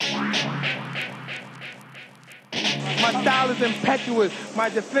My style is impetuous, my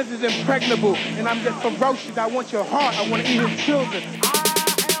defense is impregnable, and I'm just ferocious. I want your heart, I want to eat your children.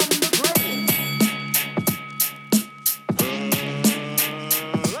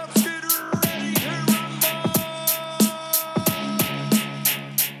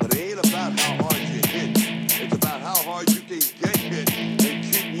 But it ain't about how hard you hit. It's about how hard you can get hit and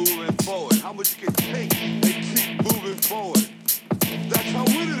keep moving forward. How much you can take and keep moving forward. That's how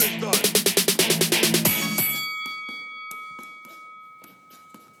winning is done.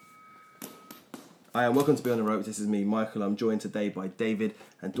 Hi, and welcome to Beyond the Ropes. This is me, Michael. I'm joined today by David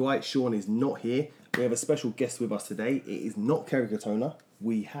and Dwight. Sean is not here. We have a special guest with us today. It is not Kerry Katona.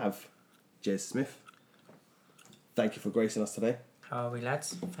 We have Jez Smith. Thank you for gracing us today. How are we,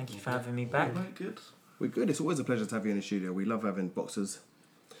 lads? Thank you for having me back. Good. We're good. It's always a pleasure to have you in the studio. We love having boxers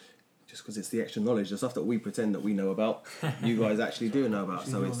just because it's the extra knowledge, the stuff that we pretend that we know about, you guys actually do know about.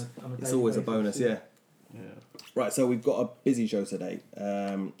 So it's always a bonus, yeah. Right, so we've got a busy show today.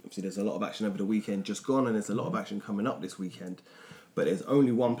 Obviously, there's a lot of action over the weekend just gone, and there's a lot of action coming up this weekend. But there's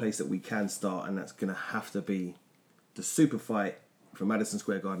only one place that we can start, and that's going to have to be the super fight from Madison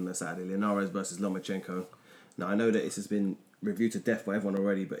Square Garden on Saturday, Linares versus Lomachenko. Now, I know that this has been reviewed to death by everyone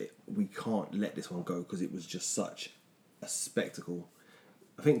already, but we can't let this one go because it was just such a spectacle.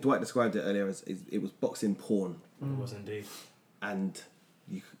 I think Dwight described it earlier as it was boxing porn. It was indeed. And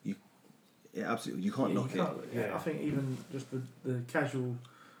you absolutely, you can't knock it. Yeah, I think even just the casual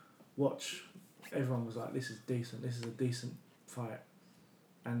watch, everyone was like, this is decent, this is a decent fight.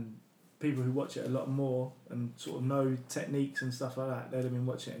 And people who watch it a lot more and sort of know techniques and stuff like that, they'd have been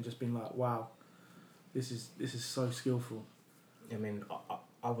watching it and just been like, wow, this is so skillful. I mean,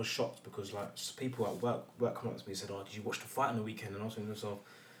 I was shocked because like people at work come up to me and said, "Oh, did you watch the fight on the weekend?" And I was thinking to myself,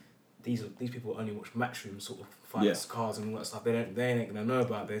 these people only watch matchroom sort of fights, cars and all that stuff. They ain't gonna know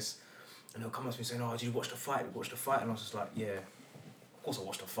about this. And they'll come up to me saying, "Oh, did you watch the fight? And I was just like, "Yeah, of course I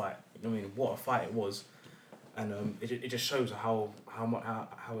watched the fight." You know what I mean? What a fight it was, and it just shows how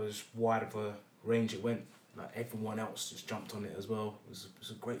as wide of a range it went. Like everyone else just jumped on it as well. It was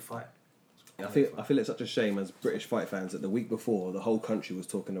a great fight. I feel it's such a shame as British fight fans that the week before the whole country was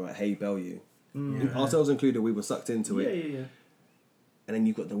talking about Hey Bellew. Ourselves included, we were sucked into it. Yeah. And then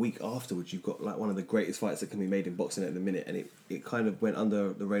you've got the week afterwards, you've got like one of the greatest fights that can be made in boxing at the minute, and it kind of went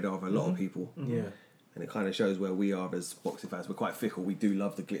under the radar of a lot of people. Yeah. And it kind of shows where we are as boxing fans. We're quite fickle. We do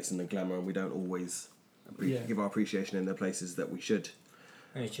love the glitz and the glamour, and we don't always give our appreciation in the places that we should.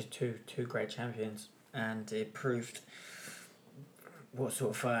 And it's just two great champions, and it proved what sort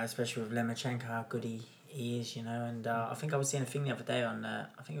of fight, especially with Lomachenko, how good he is, you know. And I think I was seeing a thing the other day on, I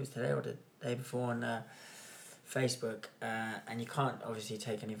think it was today or the day before on Facebook, and you can't obviously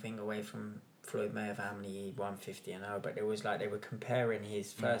take anything away from Floyd Mayweather, how many he won, 50 and 0, but it was like they were comparing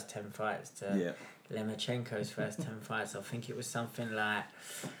his first 10 fights to Lomachenko's first 10 fights. I think it was something like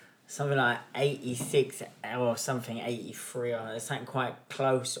 86 or something, 83 or something quite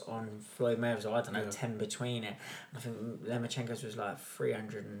close on Floyd Mayweather's, or I don't know, 10 between it. I think Lomachenko's was like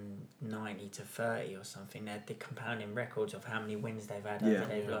 390 to 30 or something. They're the compounding records of how many wins they've had over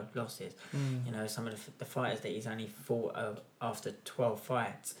their losses. You know, some of the fighters that he's only fought after 12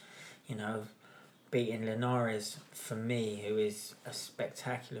 fights, you know, beating Linares for me, who is a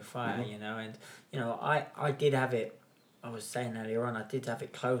spectacular fighter, you know. And, you know, I did have it, I was saying earlier on, I did have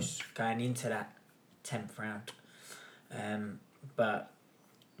it close going into that 10th round. But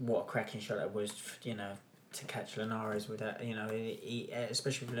what a cracking shot it was, you know, to catch Linares with that, you know, he,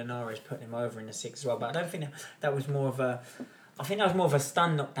 especially with Linares putting him over in the 6th as well. But I don't think that was more of a... I think that was more of a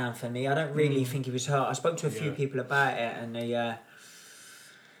stun knockdown for me. I don't really think he was hurt. I spoke to a few people about it, and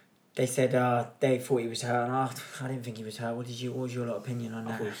they said they thought he was hurt, and I didn't think he was hurt. What was your opinion on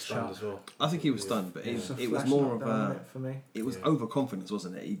that? I thought he was stunned as well. I think he was stunned, but it was more of a... It was overconfidence,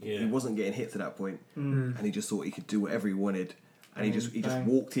 wasn't it? He wasn't getting hit to that point, and he just thought he could do whatever he wanted, and he just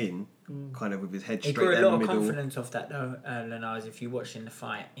walked in, kind of with his head straight down the middle. He grew a lot of confidence off that though, Linares. If you watched in the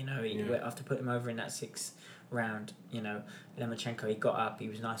fight, you know, after putting him over in that 6th round, you know, Lomachenko, he got up, he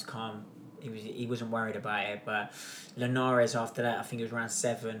was nice, calm. He wasn't worried about it, but Linares after that, I think it was around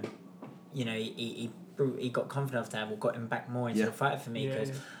 7. You know, he got confident after that, or got him back more into the fight for me, because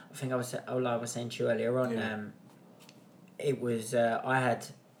I think I was saying to you earlier on, it was I had,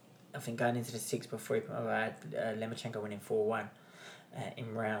 I think going into the 6th before he put over, I had Lomachenko winning 4-1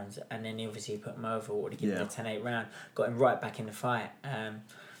 in rounds, and then obviously he put him over, or to give him a 10-8 round, got him right back in the fight.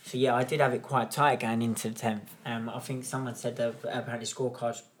 So yeah, I did have it quite tight going into the 10th. I think someone said that apparently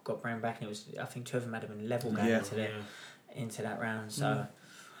scorecards got brought back, and it was, I think 2 of them had been level going into that round. So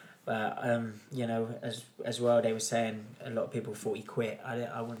But you know, as well, they were saying a lot of people thought he quit.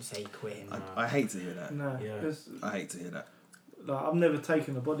 I wouldn't say he quit. I hate to hear that. No, Yeah. I hate to hear that. like, I've never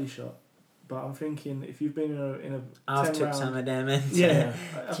taken a body shot, but I'm thinking if you've been in a I've 10 took round, some of them. And yeah,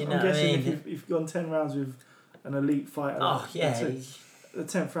 do you know I'm what I guessing mean? if you've gone 10 rounds with an elite fighter, Oh yeah. the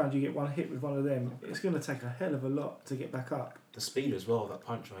 10th round you get one hit with one of them, it's going to take a hell of a lot to get back up. The speed as well, that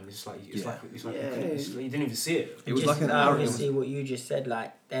punch line, it's like Yeah. you didn't even see it. It was Just like an obviously what you just said,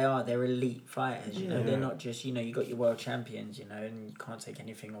 like they're elite fighters, you know, Yeah. they're not just, you know, you got your world champions, you know, and you can't take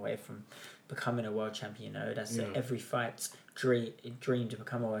anything away from becoming a world champion, you know, that's Yeah. every fight's dream to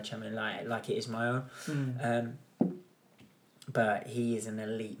become a world champion, like it is my own. But he is an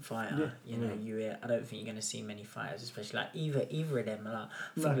elite fighter, you know. I don't think you're going to see many fighters, especially like either of them. Like,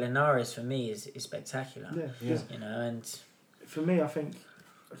 I think Linares for me is spectacular. Yeah. You know, and For me, I think,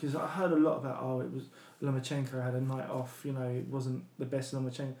 because I heard a lot about, it was Lomachenko had a night off, you know, it wasn't the best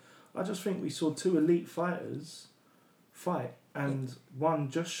Lomachenko. I just think we saw two elite fighters fight, and one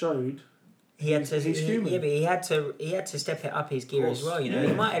just showed he had to. he's human. Yeah, but he had to step it up his gear as well. You know,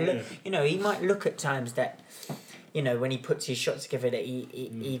 he might look. You know, he might look at times that, you know, when he puts his shots together that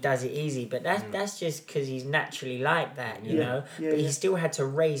he does it easy, but that's just because he's naturally like that, you know. But he still had to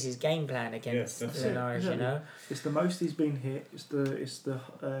raise his game plan against Linares, you know. It's the most he's been hit. It's the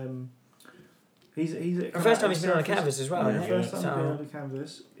he's The first time he's been on the canvas as well. The isn't it? first time he's been on the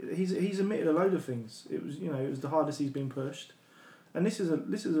canvas. He's admitted a load of things. It was the hardest he's been pushed, and this is a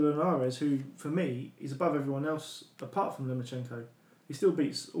Linares who, for me, is above everyone else apart from Lomachenko. He still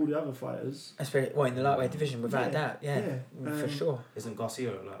beats all the other fighters. Especially in the lightweight division, without doubt. Yeah, for sure. Isn't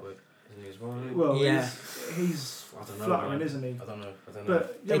Garcia a lightweight? Isn't he as well? Well, Yeah. he's I don't know, fluttering, man. isn't he? I don't know.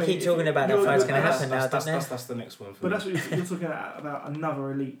 But They keep talking about that fight's going to happen now, don't they? That's the next one. For But me. that's what you're talking about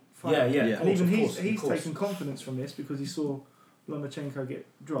another elite fighter. Yeah. And even of he's course. taken confidence from this because he saw Lomachenko get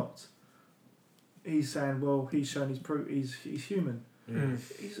dropped. He's saying, well, he's shown his proof. He's human.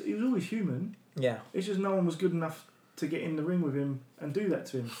 He was always human. Yeah. It's just no one was good enough to get in the ring with him and do that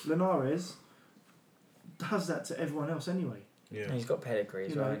to him. Linares does that to everyone else anyway. Yeah. And he's got pedigree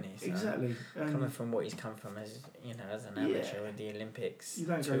as well, hasn't he? So Exactly. coming from what he's come from as, you know, as an amateur with the Olympics, You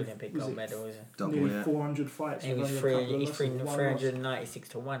don't 2 go- Olympic was gold it medals. Nearly 400 fights. He with was only a couple of he's losses, one 396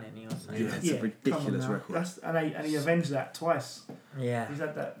 to 1, and he was saying. Yeah, it's a ridiculous come on now. record. And he avenged that twice. Yeah. He's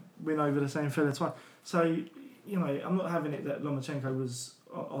had that win over the same fella twice. So, you know, I'm not having it that Lomachenko was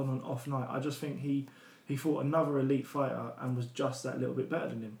on an off night. I just think he fought another elite fighter and was just that little bit better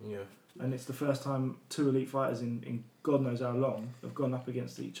than him. Yeah. And it's the first time two elite fighters in God knows how long have gone up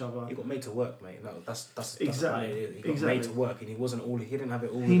against each other. He got made to work, mate. No, that's Exactly. how it is. He got made to work, and he wasn't all. He didn't have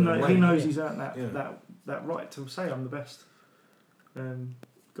it all. He way. knows he's earned that, Yeah. that right to say I'm the best.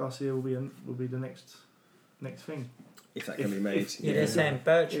 Garcia will be the next thing. If that can be made. Yeah, they're saying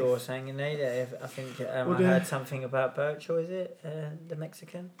Birchall saying, you know, that I think I heard something about Birchall, is it? The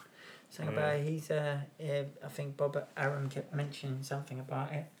Mexican? Something about he's, I think Bob Arum kept mentioning something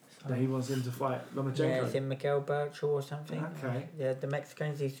about it. So, That he wants him to fight Lomachenko. yeah, is it Miguel Birchall or something? Okay. Yeah, the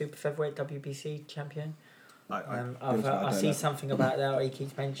Mexican, he's super featherweight WBC champion. I I see know. something about that, or he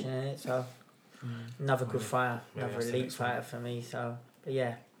keeps mentioning it, so another good fighter, Yeah, another that's the elite next one. fighter for me, so, but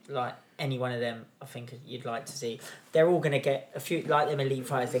yeah, like any one of them, I think you'd like to see. They're all going to get, a few, like them elite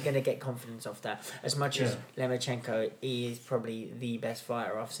fighters, they're going to get confidence off that. As much as Lomachenko, he is probably the best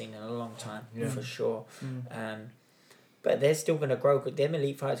fighter I've seen in a long time, for sure. But they're still going to grow. Them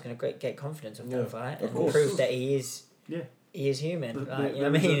elite fighters going to get confidence of that fight and course. prove that he is human. You Like, you know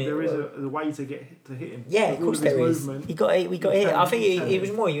what I mean? There is a way to get to hit him. Yeah, With of all course his there is. movement. We got hit. I think he can. it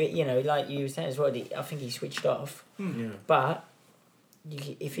was more, you know, like you were saying as well. I think he switched off, Yeah. but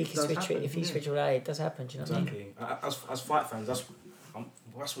if he It can does switch, happen, if he yeah. switch all that, it does happen. Do you know what I mean? Exactly. As fight fans, that's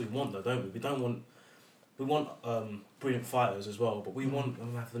what we want, though, don't we? We want brilliant fighters as well, but we want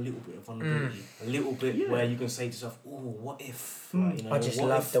them to have a little bit of vulnerability, a little bit where you can say to yourself, "Oh, what if?" Like, you know, I just what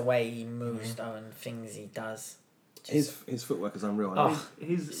love if? the way he moves though and things he does. His footwork is unreal. Oh,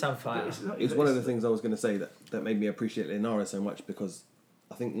 He's some fighter. It's one of the things I was going to say that made me appreciate Linares so much, because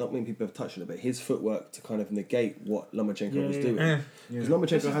I think not many people have touched on it, but his footwork to kind of negate what Lomachenko was doing. Because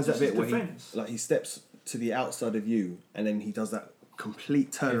Lomachenko has that bit where he steps to the outside of you and then he does that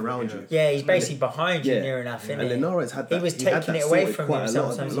complete turn around you. Yeah, he's basically behind you near enough, isn't And he? Linares had that. He was had taking that it away sorted from quite him a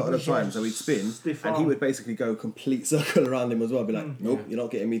lot sometimes. of the time. So he'd spin and he would basically go complete circle around him as well. Be like, nope, you're not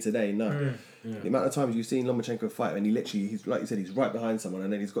getting me today. No. The amount of times you've seen Lomachenko fight and he's like you said, he's right behind someone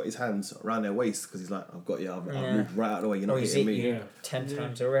and then he's got his hands around their waist because he's like, I've got you. I've moved right out of the way. You're not he's hitting hit me. you 10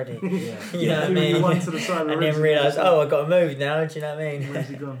 times already. Yeah. You know what I mean? One to the side And then realise, I got to move now. Do you know what I mean? Where's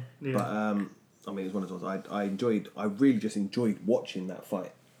he gone? Yeah. But I mean, it's one of those. I really just enjoyed watching that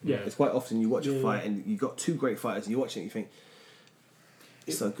fight. Yeah. It's quite often you watch a fight and you got two great fighters and you watch it and you think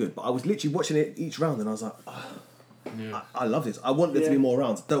it's so good. But I was literally watching it each round and I was like, I love this. I want there to be more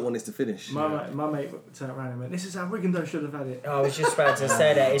rounds. I don't want this to finish. My mate turned around and went, "This is how Rigondeaux should have had it." I was just about to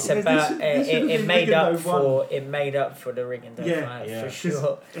say that. It's about it made up for the Rigondeaux fight for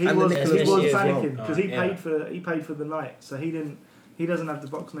sure. He was panicking well. because he paid for the night, so he doesn't have the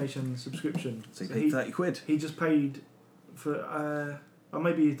Box Nation subscription. So he paid £30. He just paid for or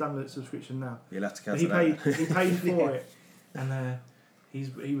maybe he's done the subscription now. You'll have to cancel that. He paid for it, and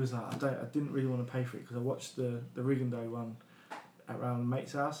he was like, I didn't really want to pay for it because I watched the Rigondeaux one around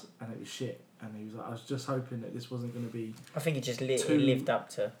mate's house and it was shit. And he was like, I was just hoping that this wasn't going to be. I think it just lived up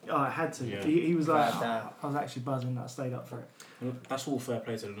to. Oh, it had to. Yeah. He was like, I was actually buzzing that I stayed up for it. That's all fair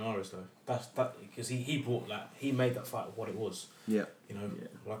play to Linares though. That's because he brought he made that fight what it was. Yeah. You know,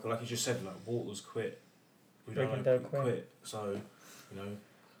 like you just said, like Walters quit. Rigondeaux quit. So, you know,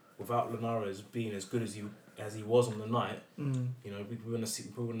 without Linares being as good as he was on the night, you know, we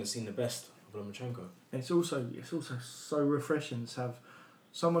wouldn't have seen the best of Lomachenko. It's also so refreshing to have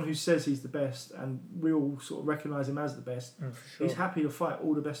someone who says he's the best, and we all sort of recognise him as the best. For sure. He's happy to fight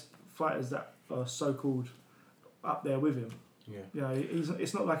all the best fighters that are so called up there with him. Yeah. You know,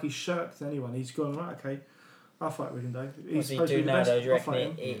 it's not like he's shirked anyone. He's gone, right, okay, I'll fight Rigondeaux. What's he do now though? Do you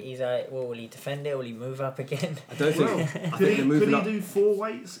reckon he's like, well, will he defend it? Will he move up again? I don't think. Could he do 4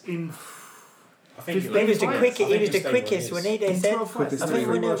 weights in? I think he was the quickest. He was the quickest when they said. I think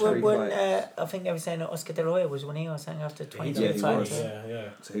I think they were saying that Oscar De La Hoya was when he was saying after 22 fights. Yeah.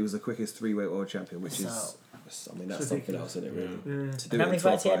 So he was the quickest 3-weight world champion, which is. I mean, that's something else, isn't it? Really. Yeah. To do How many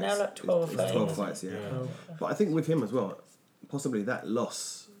fights he had now? Like 12 it's 12 fights, yeah. But I think with him as well, possibly that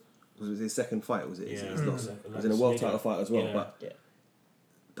loss was his second fight. Was it? His loss. It was in a world title fight as well, but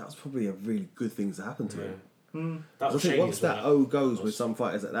that was probably a really good thing to happen to him. I think once that goes with some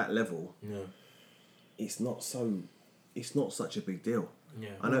fighters at that level, it's not such a big deal. Yeah.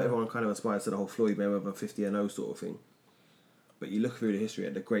 I know everyone kind of aspires to the whole Floyd Mayweather 50-0 sort of thing, but you look through the history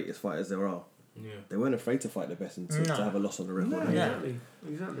at the greatest fighters there are. Yeah. They weren't afraid to fight their best and to have a loss on the record.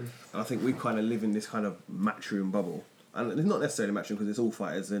 Exactly. I think we kind of live in this kind of matchroom bubble, and it's not necessarily matchroom because it's all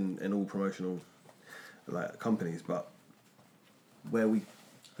fighters and all promotional like companies, but where we're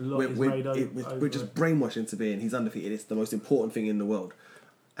just brainwashed into being he's undefeated. It's the most important thing in the world,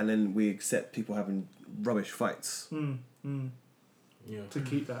 and then we accept people having rubbish fights. To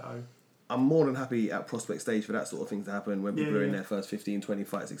keep that O. I'm more than happy at prospect stage for that sort of thing to happen when people are in their first 15, 20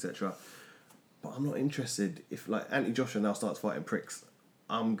 fights, etc. But I'm not interested if like Anthony Joshua now starts fighting pricks.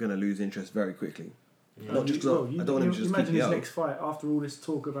 I'm gonna lose interest very quickly. Yeah. Not just because I don't want him to just imagine keep his next fight after all this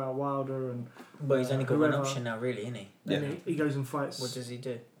talk about Wilder and. But he's only got one option now, really, isn't he? Yeah. He goes and fights. What does he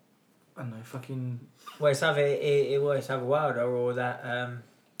do? I don't know, fucking. Well, it's either Wilder or that.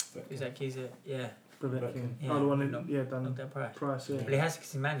 Is that Keezer? Yeah. The one done Price. Yeah. But he has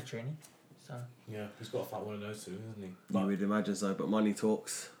because he's mandatory, isn't he? So. Yeah, he's got to fight one of those two, isn't he? You would imagine so, but money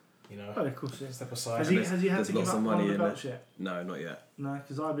talks. You know. Oh, of course. Yeah. Step aside. Has he had to give up one of the belts yet? No, not yet. No,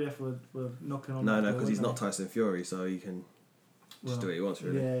 because IBF were knocking on. No, because he's not Tyson Fury, so he can just do what he wants,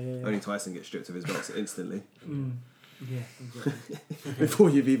 really. Yeah. Only Tyson gets stripped of his belts instantly. Yeah, exactly. Before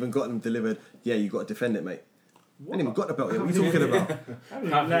you've even got them delivered, you've got to defend it, mate. I ain't even got the belt yet. What are you talking about? I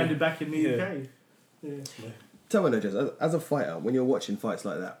haven't landed back in the UK. Yeah. Tell me, Jez, as a fighter, when you're watching fights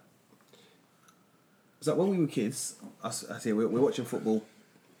like that, it's like when we were kids, we're watching football,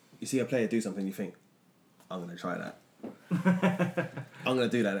 you see a player do something, you think, I'm going to try that. I'm going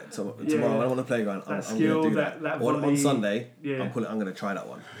to do that tomorrow. I want to play going, I'm going to do that. On Sunday, I'm going to try that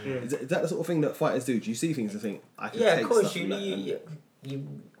one. Yeah. Is that the sort of thing that fighters do? Do you see things and think, I can take of course. stuff You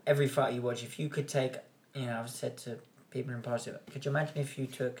every fight you watch, if you could take, I've said to people in the past, could you imagine if you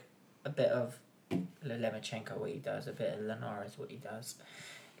took a bit of Lomachenko, what he does, a bit of Linares, what he does,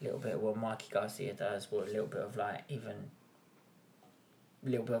 a little bit of what Mikey Garcia does, or a little bit of a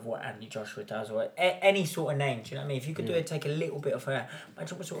little bit of what Anthony Joshua does, or any sort of name, do you know what I mean? If you could do it, take a little bit of her,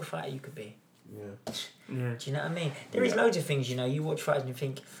 imagine what sort of fighter you could be. Yeah. Do you know what I mean? There is loads of things, you watch fighters and you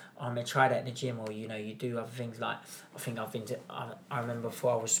think, I'm going to try that in the gym, or, you do other things like, I remember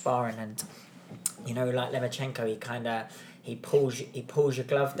before I was sparring and, like Lomachenko, he pulls your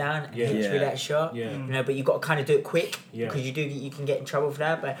glove down and hits you with that shot. Yeah. But you got to kind of do it quick because you can get in trouble for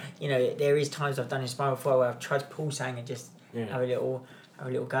that. But there is times I've done in sparring before where I've tried to pull something and just have a little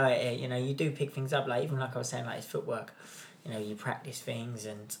go at it. You do pick things up, like even like I was saying, like his footwork. You practice things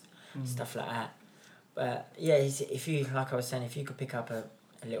and stuff like that. But if you like I was saying, if you could pick up a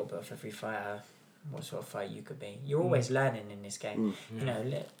little bit of every fighter, what sort of fighter you could be. You're always learning in this game.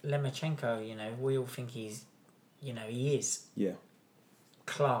 Lomachenko, we all think he's. He is. Yeah.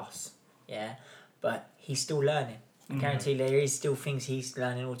 class, yeah, but he's still learning. I guarantee there is still things he's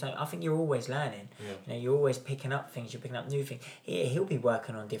learning all the time. I think you're always learning. Yeah. You know, you're always picking up things. You're picking up new things. He'll be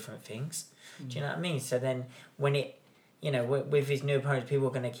working on different things. Do you know what I mean? So then when it, you know, with his new opponents, people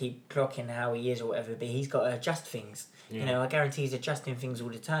are going to keep clocking how he is or whatever, but he's got to adjust things. Yeah. You know, I guarantee he's adjusting things all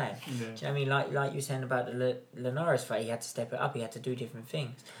the time. Yeah. Do you know what I mean? Like you were saying about the Linares fight, he had to step it up. He had to do different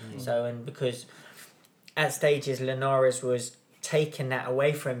things. So, and because at stages Linares was taking that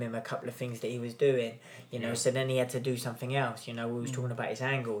away from him, a couple of things that he was doing, you know, so then he had to do something else. You know, we was talking about his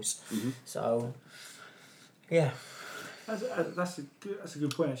angles. So, yeah. That's a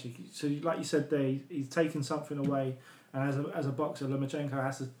good point, actually. So, like you said there, he's taken something away, and as a boxer, Lomachenko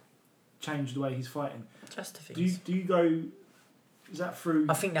has to change the way he's fighting. Just the things. Do you go? Is that through?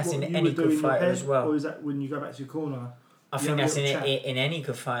 I think that's what in you any were doing good in your fighter head, as well. Or is that when you go back to your corner? I think that's in any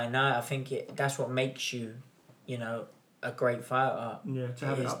good fighter. No, I think that's what makes you, you know, a great fighter. Yeah,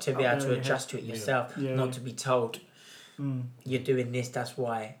 to be able to adjust to it yourself, not to be told you're doing this. That's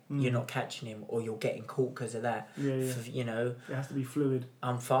why you're not catching him, or you're getting caught because of that. You know, it has to be fluid.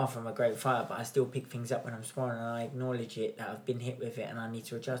 I'm far from a great fighter, but I still pick things up when I'm sparring, and I acknowledge it that I've been hit with it, and I need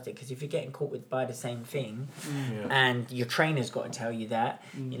to adjust it. Because if you're getting caught by the same thing, and your trainer's got to tell you that,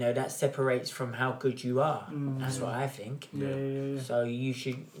 you know, that separates from how good you are. That's what I think. Yeah. So you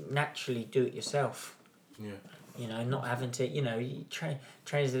should naturally do it yourself. Yeah. You know, not having to, you know,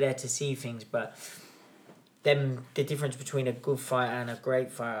 trainers are there to see things, but the difference between a good fighter and a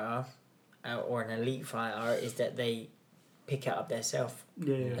great fighter or an elite fighter is that they pick it up themselves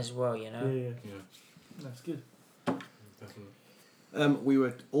as well, you know? Yeah. That's good. Definitely. We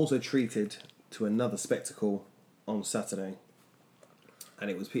were also treated to another spectacle on Saturday, and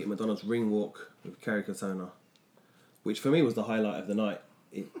it was Peter McDonough's ring walk with Kerry Katona, which for me was the highlight of the night.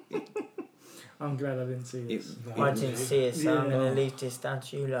 I'm glad I didn't see it. I didn't see it, so I'm going to leave this down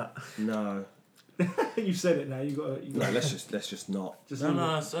to you lot. No. You said it now. You got. No, let's just not.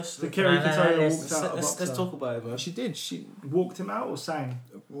 The Kerry Katona walked out. Let's talk about it, man. She did. She walked him out or sang.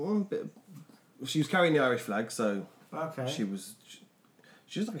 She was carrying the Irish flag, so okay. She was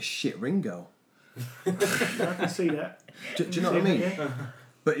like a shit ring girl. I can see that. Do you know what I mean? Yeah.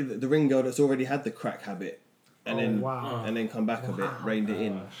 But the ring girl that's already had the crack habit, and then come back a bit, reined it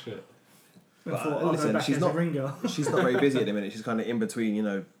in. Shit. But listen, she's not very busy at the minute. She's kind of in between, you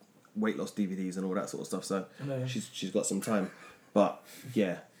know, weight loss DVDs and all that sort of stuff. So she's got some time. But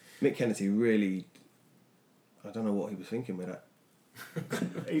yeah, Mick Kennedy really, I don't know what he was thinking with that.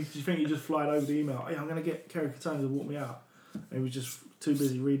 Do you think he just flied over the email? Hey, I'm gonna get Kerry Katona to walk me out. And he was just too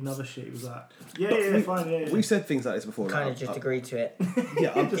busy reading other shit. He was like, fine. We've said things like this before. Kind of just agreed to it.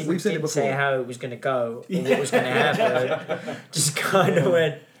 Yeah, we've said it before. Say how it was going to go or what was going to happen. Just kind of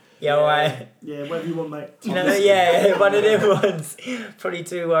went. Yeah, right. Yeah, whatever you want, mate. You know, one of them ones. Probably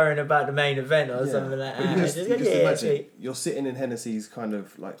too worrying about the main event or something like that. Just imagine, you're sitting in Hennessy's kind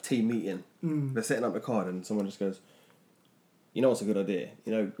of like team meeting. They're setting up the card and someone just goes, you know what's a good idea?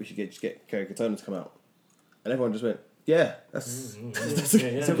 You know, we should get Kerry Katona to come out. And everyone just went, yeah, that's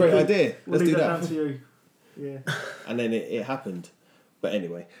a great idea. Let's do that. Down to you. Yeah. And then it happened. But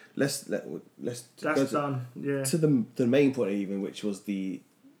anyway, let's that's go done. Yeah. To the main point even, which was the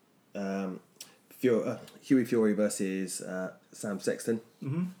Hughie Fury versus Sam Sexton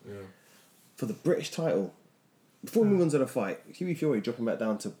for the British title. Before we move on to the fight, Hughie Fury dropping back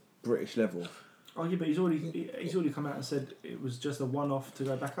down to British level. Oh yeah, but he's already come out and said it was just a one-off to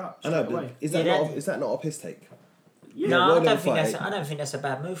go back up. I know, but is that not up his take? Yeah. No, I don't think that's a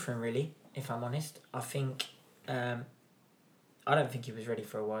bad move for him, really. If I'm honest, I think I don't think he was ready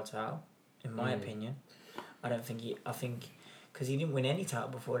for a world title, in my opinion. I think because he didn't win any title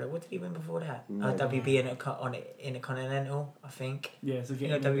before that. What did he win before that? No. WB in a Continental, I think. Yeah, so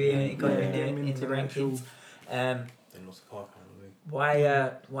WB got in the rankings. They lost the park.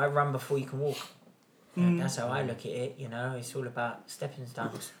 Why run before you can walk? That's how I look at it. You know, it's all about stepping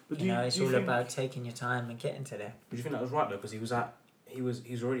stones. It's all about taking your time and getting to there. But do you think that was right though? Because he was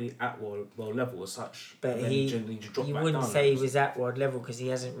already at world level as such. But you wouldn't say he was at world level because he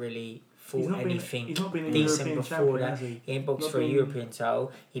hasn't really fought anything decent before that. He ain't boxed for a European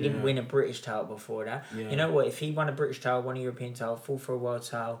title. He didn't win a British title before that. Yeah. You know what? If he won a British title, won a European title, fought for a world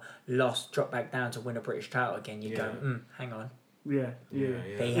title, lost, dropped back down to win a British title again, you'd go, hang on. Yeah.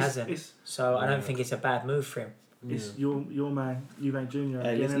 But he hasn't. So I don't think it's a bad move for him. It's your man, Eubank Jr.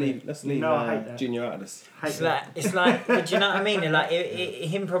 Hey, let's leave Junior out of this. It's like, but do you know what I mean? Like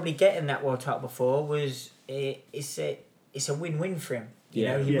him probably getting that world title before was it's a win-win for him. You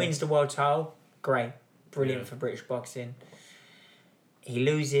know, he wins the world title, great, brilliant for British boxing. He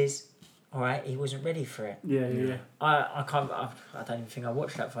loses, all right, he wasn't ready for it. Yeah. I don't even think I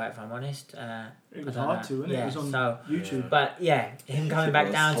watched that fight, if I'm honest. It was hard to, wasn't it? It was on YouTube. But yeah, him coming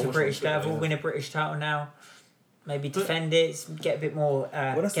back down to British level, win a British title now, maybe defend it, get a bit more,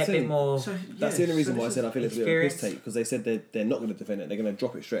 that's get a bit more. So, that's the only reason why I said I feel it's a bit of a piss take, because they said they're not going to defend it, they're going to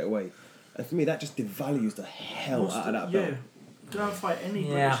drop it straight away. And for me, that just devalues the hell out of that belt. Go and fight any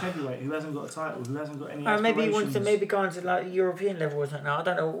British heavyweight who hasn't got a title, who hasn't got any aspirations. Maybe he wants to go into like European level or something. I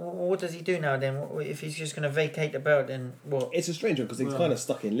don't know. What does he do now then? If he's just going to vacate the belt, then what? It's a strange one because he's kind of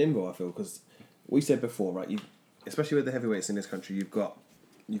stuck in limbo, I feel, because we said before, right? Especially with the heavyweights in this country, you've got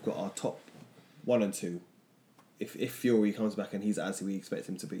our top 1 and 2. If Fury comes back and he's as we expect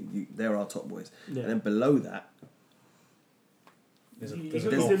him to be, they're our top boys. Yeah. And then below that,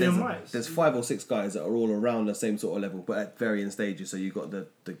 there's 5 or 6 guys that are all around the same sort of level, but at varying stages. So you've got the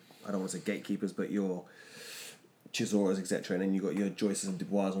I don't want to say gatekeepers, but your Chisoras, etc. And then you've got your Joyces and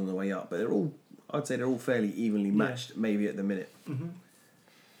Dubois on the way up. But I'd say they're all fairly evenly matched, maybe at the minute. Mm-hmm.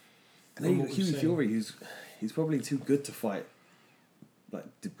 And then you've got Hughie Fury, he's probably too good to fight like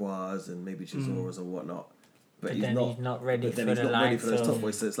Dubois and maybe Chisoras and whatnot. But he's not ready for those top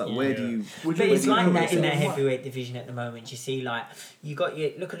boys. So it's like, where do you? But it's like that in that heavyweight division at the moment. You see, like you got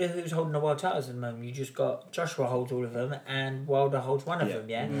look at who's holding the world titles at the moment. You just got Joshua holds all of them, and Wilder holds one of them.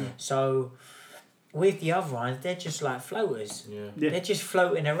 Yeah. Mm. So with the other ones, they're just like floaters. Yeah. They're just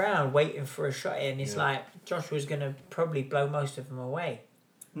floating around, waiting for a shot in. It's like Joshua's gonna probably blow most of them away.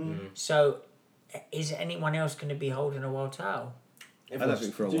 Mm. So, is anyone else going to be holding a world title? I don't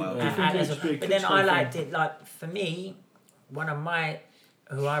think for a while. But then I liked it. Like for me, one of my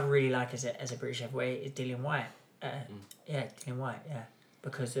who I really like as a British heavyweight is Dillian Whyte. Dillian Whyte. Yeah,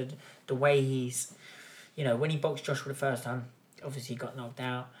 because of the way he's, when he boxed Joshua the first time, obviously he got knocked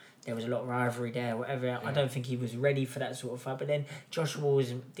out. There was a lot of rivalry there, whatever. Yeah. I don't think he was ready for that sort of fight. But then Joshua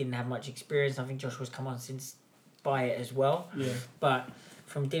didn't have much experience. I think Joshua's come on since by it as well. Yeah. But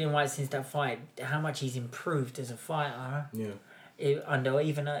from Dillian Whyte since that fight, how much he's improved as a fighter. Yeah. Under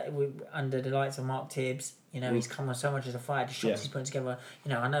the lights of Mark Tibbs, he's come on so much as a fighter. The shots he's putting together.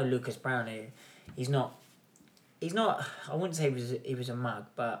 I know Lucas Brown. He's not. I wouldn't say he was a mug,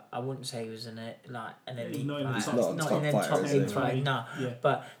 but I wouldn't say he was an elite. Not in the top big fight. No. Yeah.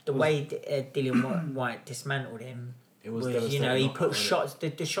 But the way Dillian Whyte dismantled him was he put shots.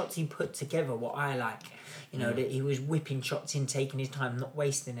 The shots he put together. What I like. That he was whipping shots in, taking his time, not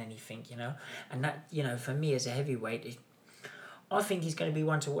wasting anything. And that for me as a heavyweight. I think he's going to be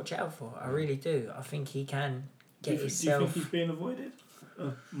one to watch out for. I really do. I think he can get himself... Do you think he's being avoided?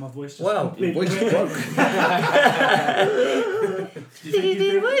 My voice just... Well... Your voice just broke. Did he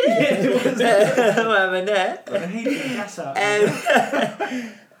be avoided? What happened there? I hate the gas out.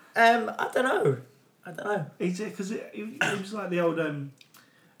 I don't know. Because it was like the old... I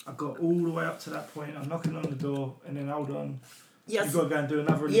got all the way up to that point. I'm knocking on the door and then hold on... Yes. You've got to go and do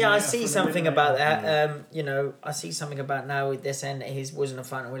another. Yeah, I see something about that. I see something about now. They're saying that his wasn't a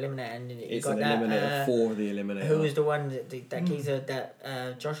final eliminator, and it's got an eliminator for the eliminator. Who was the one that geezer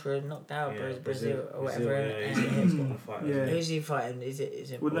that Joshua knocked out? Brazil or whatever. Who's he fighting? Is it?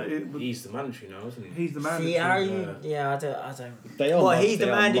 He's the mandatory now, isn't he? He's the mandatory. See, how are you? Yeah, I don't. They are. He's the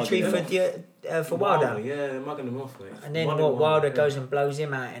mandatory for Wilder. Yeah, they're mugging him off, mate. And then Wilder goes and blows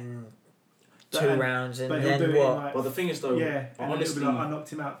him out in 2 rounds, and then what? Well, the thing is though, honestly, I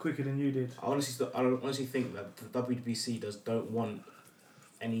knocked him out quicker than you did. I honestly think that the WBC don't want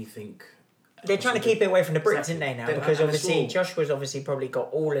anything. They're trying to keep it away from the Brits, aren't they now? Because obviously Joshua's obviously probably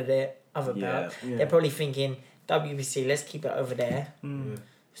got all of the other belt. Yeah. They're probably thinking WBC, let's keep it over there. Mm.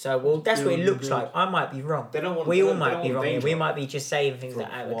 So that's what it looks like. I might be wrong. We all might be wrong. We might be just saying things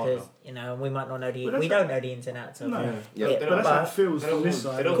like that because we might not know we don't know the ins and outs of it. But that's how it feels from this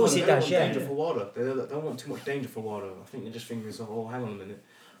side. Of course it does. Yeah. Danger for Wilder. They don't want too much danger for Wilder. I think they're just thinking, oh, hang on a minute.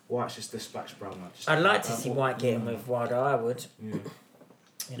 White's just dispatched Brown. I'd like to see White get him with Wilder. I would. Yeah.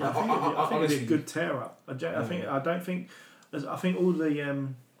 I think it'd be a good tear up. I think all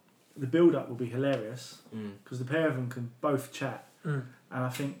the build up will be hilarious because the pair of them can both chat. And I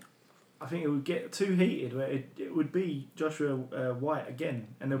think it would get too heated where it would be Joshua White again,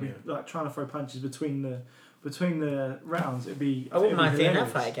 and they'll be like trying to throw punches between the rounds. I wouldn't mind seeing that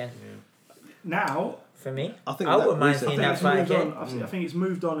fight again. Yeah. Now, for me, I wouldn't mind seeing that fight again. I think it's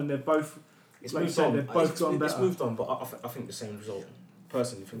moved on, and they're both. It's moved on. They've both gone better. It's moved on, but I think the same result.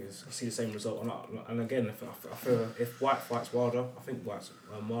 Personally, I see the same result, and again, I feel if White fights Wilder, I think Wilder's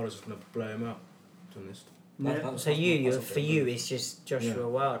just gonna blow him out. To be honest. Yeah. So for you, it's just Joshua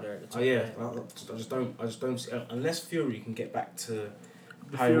Wilder at the top. I just don't see unless Fury can get back to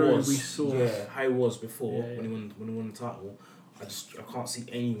how he was before when he won the title. I can't see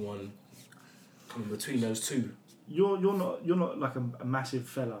anyone I mean, between those two. You're not like a massive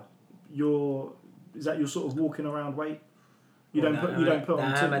fella. Is that your sort of walking around weight? You don't put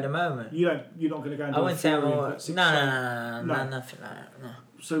on. I'm at the moment. You're not going to go and do I wouldn't say I'm all. no, Nothing like that. No.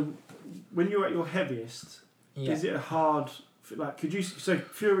 So when you're at your heaviest, is it a hard? Like, could you? So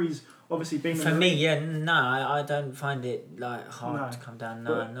Fury's obviously been. For me, I don't find it like hard to come down.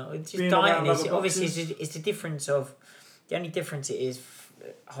 No. It's just dieting. Obviously, it's the difference of. The only difference it is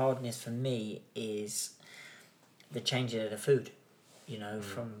hardness for me is the change of the food. You know,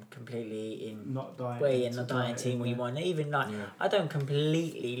 from completely in not dieting, way and not dieting when you want. Even like I don't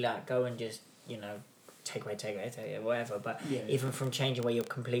completely like go and just take away, whatever. But even from changing where you're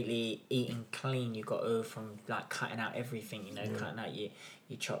completely eating clean, you got to from like cutting out everything. Cutting out your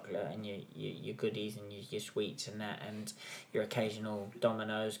chocolate and your goodies and your sweets and that, and your occasional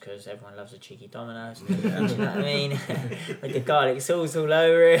Dominoes because everyone loves a cheeky Dominoes. Do you know what I mean? With the garlic sauce all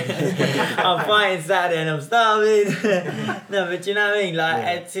over it. I'm fighting Saturday and I'm starving. No, but do you know what I mean?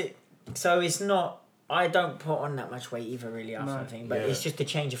 Like so it's not. I don't put on that much weight either, really, or something. But it's just a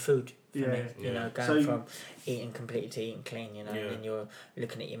change of food. For me, going from eating completely to eating clean, and then you're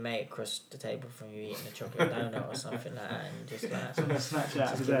looking at your mate across the table from you eating a chocolate donut or something like that, and just like snatch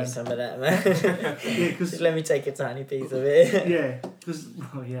out just give me some of that, man. Just let me take a tiny piece of it.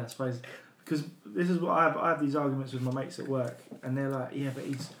 I suppose because this is what I have these arguments with my mates at work, and they're like, but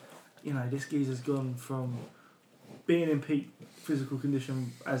he's, this geezer's gone from being in peak physical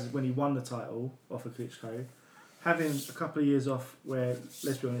condition as when he won the title off of Klitschko. Having a couple of years off where,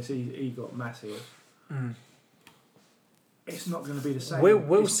 let's be honest, he got massive. It's not going to be the same.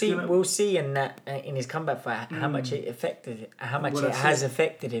 We'll see in that in his comeback fight how much it affected, has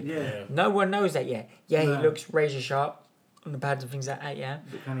affected him. Yeah. No one knows that yet. Yeah, he looks razor sharp on the pads and things like that. Yeah.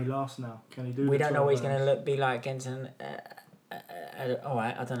 But can he last now? Can he do? We don't know what he's going to be like against an.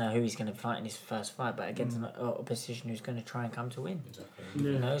 I don't know who he's going to fight in his first fight, but against an opposition who's going to try and come to win.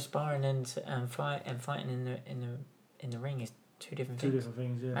 Exactly. Sparring and fighting in the ring is two different things. Two different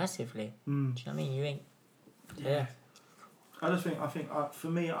things, yeah. Massively. Do you know what I mean? You ain't. Yeah. I think for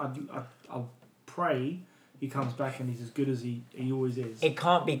me, I'll pray he comes back and he's as good as he always is. It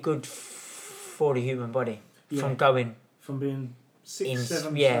can't be good for the human body from being 6-7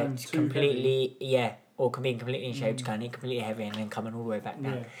 stones completely heavy. Or being completely in shape to going completely heavy and then coming all the way back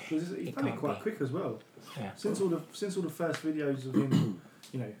down. Yeah, because he's done it quite quick as well. Yeah. Since all the first videos of him,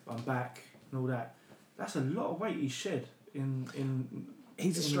 I'm back and all that. That's a lot of weight he shed in.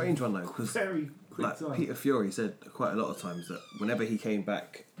 He's a strange one though, because very quick time. Peter Fury said quite a lot of times that whenever he came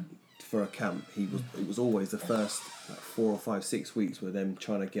back for a camp, it was always the first 4 or 5, 6 weeks with them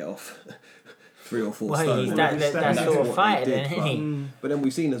trying to get off 3 or 4 stones. That sort of fight, isn't he? But then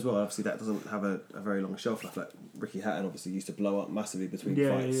we've seen as well, obviously that doesn't have a very long shelf life. Like Ricky Hatton obviously used to blow up massively between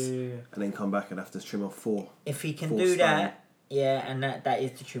fights and then come back and have to trim off 4. If he can do that, and that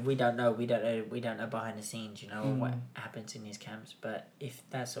is the truth. We don't know behind the scenes, what happens in these camps. But if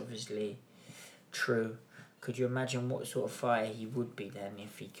that's obviously true, could you imagine what sort of fighter he would be then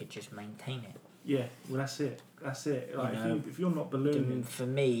if he could just maintain it? Yeah, well that's it. Like if you're not ballooning. For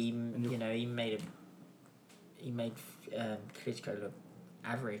me, he made Klitschko look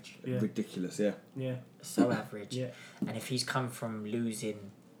average. Yeah. Ridiculous, yeah. Yeah. So average. Yeah. And if he's come from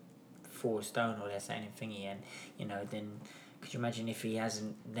losing 4 stone or they're saying in thingy, and then could you imagine if he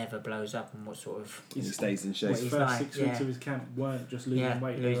never blows up and what sort of he stays in shape. His first 6 weeks of his camp weren't just losing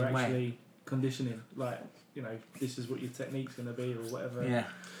weight; they were actually conditioning. Like this is what your technique's going to be or whatever. Yeah.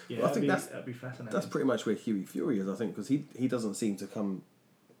 Yeah, well, that'd be fascinating. That's pretty much where Huey Fury is, I think, because he doesn't seem to come.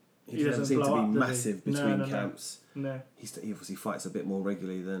 He doesn't seem to be massive between camps. No. He obviously fights a bit more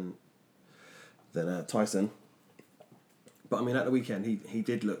regularly than Tyson. But I mean, at the weekend, he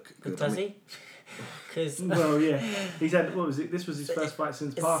did look good. Does he? Cause he's had what was it? This was his first fight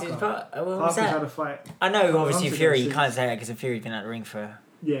since Parker. Parker's had a fight. I know, obviously Fury. You can't say that because Fury's been out of the ring for.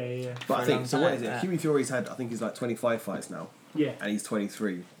 Yeah. But I think so. What is it? Huey Fury's had. I think he's like 25 fights now. Yeah. And he's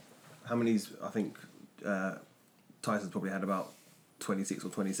 23. How many's? I think Tyson's probably had about 26 or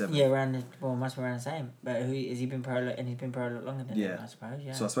 27. Yeah, must be around the same. But has he been pro? And he's been pro a lot longer than him, I suppose.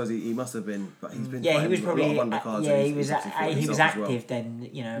 Yeah. So I suppose he must have been, but he's been. Yeah, he was probably. A lot of undercards he was active then.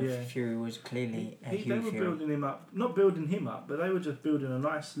 Fury was clearly. They were building him up, not building him up, but they were just building a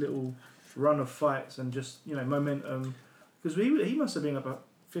nice little run of fights and just momentum. Because he must have been about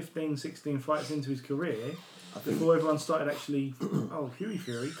 15, 16 fights into his career before everyone started actually. Huey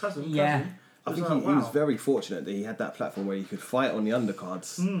Fury, cousin. I think he was very fortunate that he had that platform where he could fight on the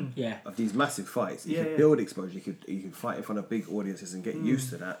undercards of these massive fights. He could build exposure. He could fight in front of big audiences and get used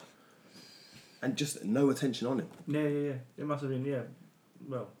to that, and just no attention on him. Yeah. It must have been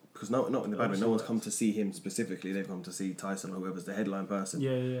Well, because not in the bad way. No one's come to see him specifically. They've come to see Tyson or whoever's the headline person.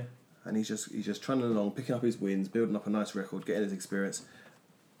 Yeah. And he's just trundling along, picking up his wins, building up a nice record, getting his experience.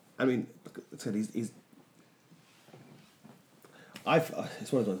 I mean, it's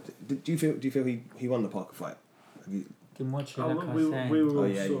one of those. Do you feel he won the Parker fight? Have you? Didn't watch it. We were all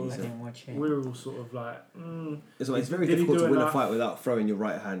I didn't watch it. We were all sort of like. It's very difficult to win a fight without throwing your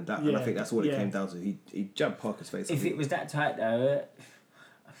right hand. And I think that's what it came down to. He jabbed Parker's face. If it was that tight though,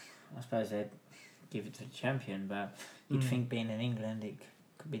 I suppose they'd give it to the champion. But you'd think being in England it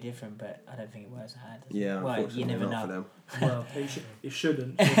could be different, but I don't think it was hard. Unfortunately, you never not know. for them. Well, it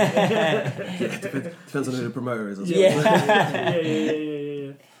shouldn't. Depends on who the promoter is.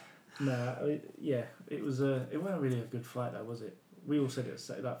 Yeah. Nah, it was it wasn't really a good fight though, was it? We all said it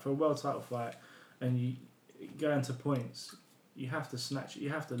like for a world title fight, and you go into points, you have to snatch it. You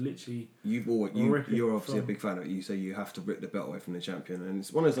have to literally. You're obviously a big fan of it. You say you have to rip the belt away from the champion, and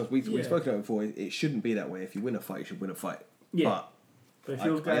it's one of those things we've spoken about before. It shouldn't be that way. If you win a fight, you should win a fight. Yeah. But if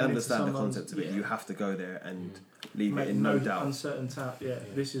you're I understand the concept of it. You have to go there and leave it in no doubt. Uncertain doubt. Yeah,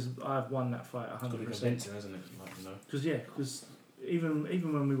 this is. I've won that fight 100%. Convincing, hasn't it? Because even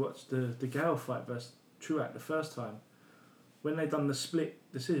when we watched the Gale fight versus Truax the first time, when they done the split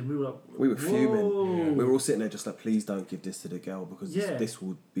decision, we were like, we were fuming. Whoa. We were all sitting there just like, please don't give this to the girl because this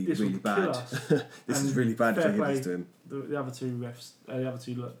will be really bad. This is really bad if you give this to him. The other two refs, the other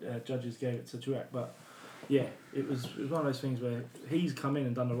two judges gave it to Truax, but yeah, it was one of those things where he's come in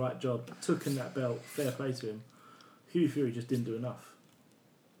and done the right job, took in that belt, fair play to him. Hughie Fury just didn't do enough,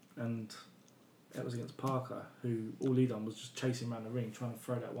 and that was against Parker, who all he done was just chasing around the ring, trying to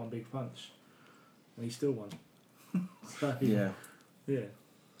throw that one big punch, and he still won. So, yeah.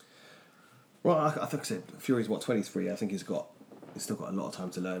 Well, I think I said Fury's 23. I think he's still got a lot of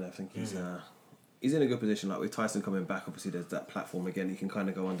time to learn. I think he's in a good position. Like with Tyson coming back, obviously there's that platform again. He can kind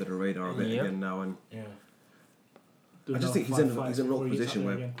of go under the radar a bit again now, and I just think he's in an odd position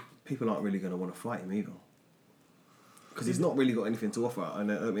where people aren't really going to want to fight him either. Because he's not really got anything to offer,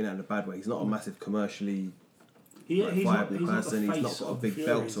 and I don't mean that in a bad way. He's not a massive commercially viable person. He's not got a big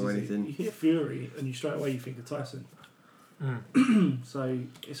belt or anything. You hit Fury, and you straight away you think of Tyson. So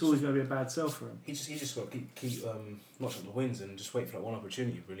it's always going to be a bad sell for him. He just got to keep notch up the wins and just wait for that one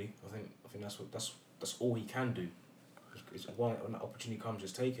opportunity. Really, I think that's all he can do. It's when that opportunity comes,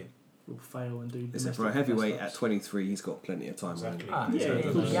 just take it. Will fail and do. Listen, for a heavyweight at 23, he's got plenty of time. Exactly. Of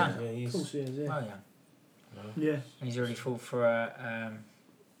course he is. Yeah. And he's already fought for a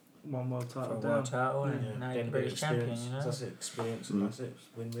one world title. And now he's British champion. You know, that's it. Experience, and that's it.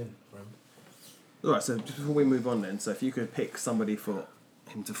 Win-win for him. All right. So just before we move on, then, so if you could pick somebody for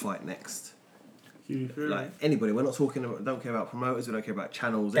him to fight next, like anybody, we're not talking about. Don't care about promoters. We don't care about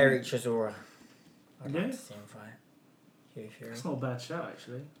channels. Derek Chisora. I'd like to see him fight. Hughie Fury. That's not a bad shout,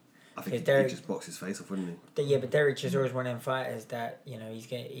 actually. I think he'd just box his face off, wouldn't he? Yeah, but Derek Chisora is one of them fighters that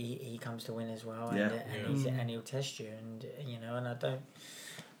he comes to win as well, and he'll test you, and and I don't.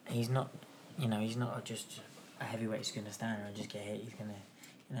 He's not just a heavyweight who's going to stand there and just get hit. He's going to,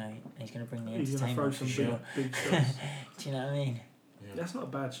 he's going to bring the entertainment for sure. Big shots. Do you know what I mean? Yeah. That's not a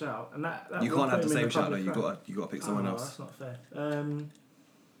bad shout, and that you can't have the same shout though. You got to pick someone else. That's not fair.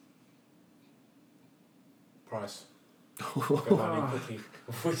 Price. Quickly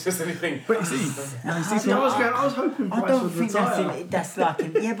before he says anything. But see, I was hoping Price would retire. That's like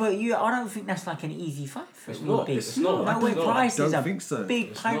I don't think that's like an easy fight for him. It's not. No way, Price is a so.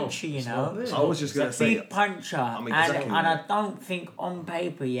 big puncher, I was just going to say big puncher, and I don't think on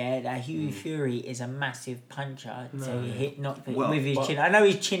paper, that Hughie Fury is a massive puncher to hit with his chin. I know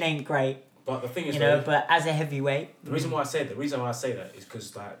his chin ain't great, but the thing is, but as a heavyweight, the reason why I say that is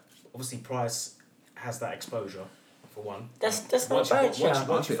because obviously Price has that exposure. For one, that's not bad.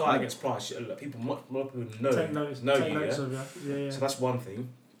 Once you fight against Price, people, more people know you. So that's one thing,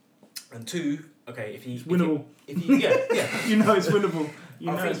 and two, okay, it's winnable. If he it's winnable.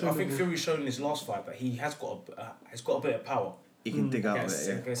 I think Fury's shown in his last fight that he has got a bit of power. He can dig out of it.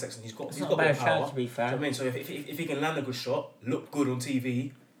 Against Sexton, he's got a bit of power. To be fair, do you know what I mean? So if he can land a good shot, look good on TV, do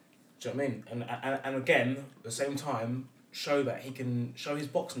you know what I mean? And again, at the same time, show that he can show his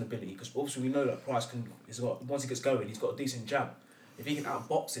boxing ability, because obviously we know that Price once he gets going, he's got a decent jab. If he can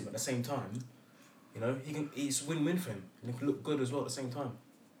outbox him at the same time, it's win-win for him, and he can look good as well at the same time.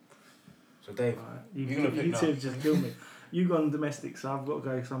 So Dave, you're gonna pick now. You just kill me. You gone domestic, so I've got to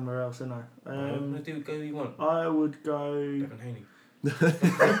go somewhere else, ain't I? Go who you want. I would go. Devin Haney.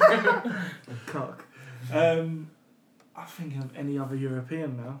 Cock. I think of any other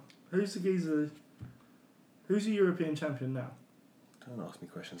European now. Who's the geezer? Who's the European champion now? Don't ask me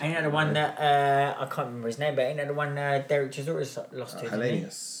questions. Ain't that the one that I can't remember his name, but ain't that the one Derek Chisora lost to?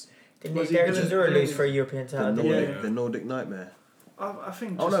 Hellenius. Didn't Derek Chisora lose for a European title? The Nordic Nightmare. I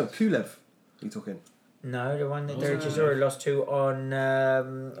think. Oh no, Kulev. You talking? No, the one that Derek Chisora lost to on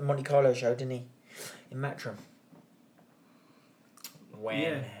Monte Carlo show, didn't he? In Matchroom.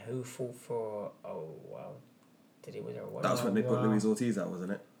 When who fought for? Oh wow, did he? Was there a That was when they put Luis Ortiz out,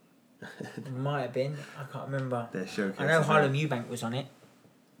 wasn't it? Might have been. I can't remember. Their showcase. I know Harlem Eubank was on it.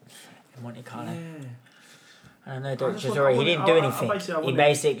 In Monte Carlo. Yeah. I know Derek Chisora. He didn't do anything. He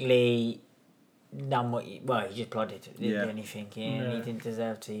basically done what. He just plodded. Didn't do anything. He didn't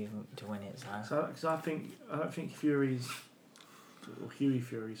deserve to win it. So I don't think Fury's, or Huey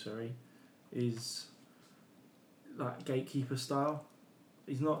Fury, sorry, is like gatekeeper style.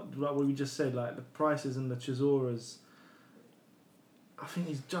 He's not like what we just said. Like the Prices and the Chisoras. I think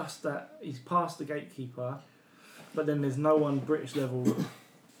he's just that. He's past the gatekeeper, but then there's no one British level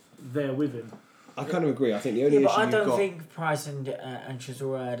there with him. I kind of agree. I think the only issue but I you've don't got... think Price and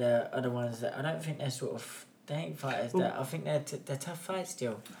Chisora are the ones that... I don't think they're sort of... They ain't fighters. I think they're tough fights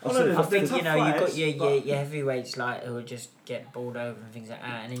still. I think, you've got your heavyweights like who will just get balled over and things like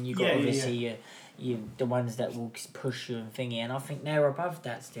that, and then you've got obviously the ones that will push you and thingy, and I think they're above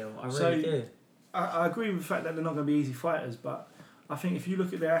that still. I really do. I agree with the fact that they're not going to be easy fighters, but I think if you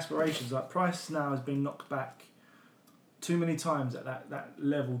look at their aspirations, like Price now has been knocked back too many times at that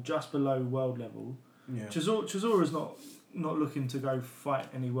level, just below world level. Yeah. Chisora's not looking to go fight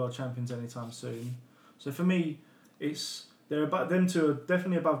any world champions anytime soon. So for me, they're about them two are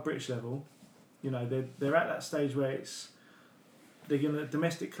definitely above British level. You know, they're at that stage where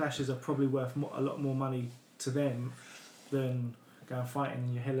domestic clashes are probably worth a lot more money to them than going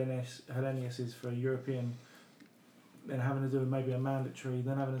fighting your Helleniuses for a European, then having to do maybe a mandatory,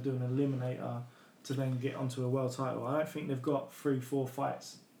 then having to do an eliminator to then get onto a world title. I don't think they've got 3-4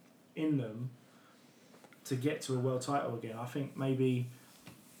 fights in them to get to a world title again. I think maybe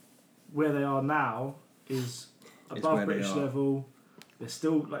where they are now is above British level. They're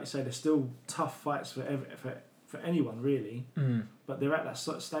still, like you say, they're still tough fights for anyone really. Mm. But they're at that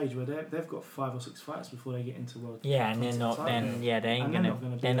sort of stage where they've got 5 or 6 fights before they get into world. Yeah, and they're not. Title. Then yeah, they're not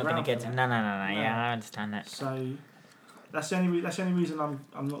gonna get to. No. Yeah, I understand that. So that's the only reason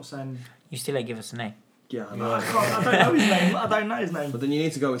I'm not saying. You still ain't give us a name. Yeah, I know. I don't know his name. I don't know his name. But then you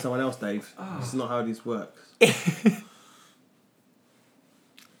need to go with someone else, Dave. Oh. This is not how this works.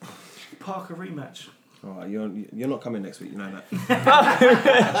 Parker rematch. All right, you're not coming next week. You know that.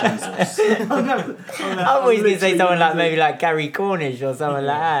 Jesus. I was going to say someone like maybe like Gary Cornish or someone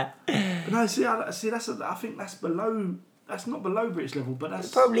like that. But no, I think that's below. That's not below British level, but that's...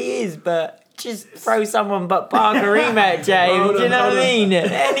 It probably is, but just throw someone but Parker rematch, James. Do you know what I mean?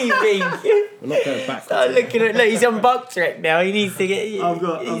 Anything. We're not going back. Start looking at... Look, he's on Buck Trek now. He needs to get... I've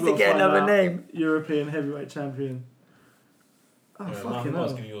got another name. European heavyweight champion. Oh, fucking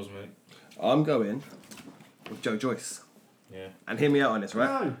hell. Yours, mate. I'm going with Joe Joyce. Yeah. And hear me out on this,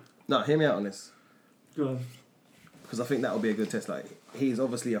 right? No, hear me out on this. Go on. Because I think that will be a good test. Like, he's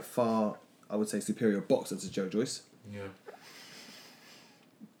obviously a far, I would say, superior boxer to Joe Joyce. Yeah.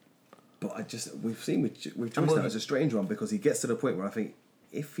 But we've seen with Joyce now it's a strange one because he gets to the point where I think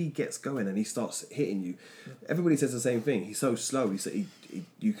if he gets going and he starts hitting you, everybody says the same thing. He's so slow.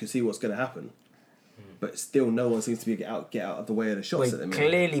 You can see what's going to happen, but still no one seems to be get out of the way of the shots at the minute.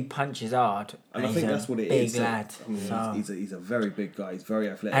 Clearly punches hard, and I think that's what it big is. Big lad. I mean, he's a very big guy. He's very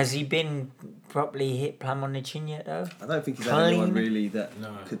athletic. Has he been properly hit plumb on the chin yet though? I don't think he's had anyone really that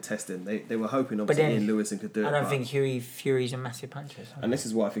could test him. They were hoping obviously Ian Lewis could do it. I don't think Huey Fury's a massive puncher. And this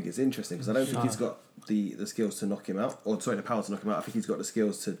is why I think it's interesting because I don't think he's got the skills to knock him out, or sorry, the power to knock him out. I think he's got the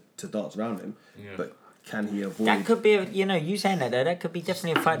skills to dance around him, but can he avoid? That could be, you saying that though. That could be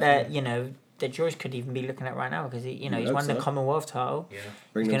definitely a fight that that Joyce could even be looking at right now because he's won the Commonwealth title. Yeah.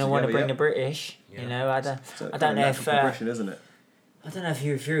 He's going to want to bring the British. Yeah. I don't know if progression, isn't it? I don't know if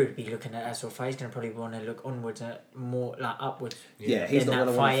Huey Fury would be looking at that sort of fight. He's going to probably want to look onwards, more like upwards. Yeah, he's not going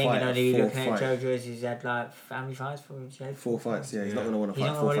to want to fight. He's looking at Joe Joyce. He's had like family fights for 4 fights. Yeah, he's not going to want to fight.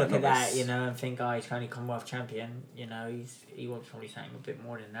 He's not going to look at that, and think, he's only Commonwealth champion. He wants probably something a bit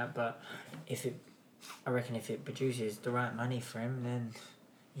more than that. But I reckon if it produces the right money for him, then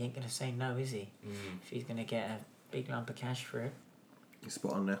he ain't going to say no, is he? If he's going to get a big lump of cash for it. He's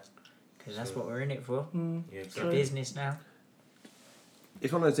spot on there. Because that's what we're in it for. It's a business now.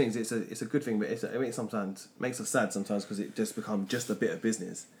 It's one of those things. It's a good thing, but it sometimes makes us sad sometimes because it just becomes just a bit of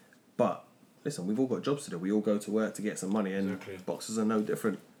business. But listen, we've all got jobs to do. We all go to work to get some money, and boxers are no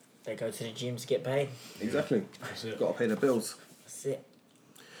different. They go to the gym to get paid. Exactly. That's it. Got to pay the bills. That's it.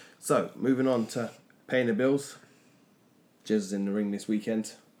 So moving on to paying the bills. Jez is in the ring this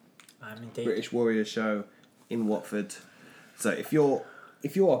weekend. I'm indeed. British Warriors show in Watford. So if you're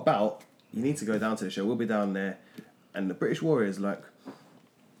about, you need to go down to the show. We'll be down there, and the British Warriors, like,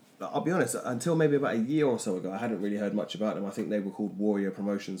 I'll be honest, until maybe about a year or so ago, I hadn't really heard much about them. I think they were called Warrior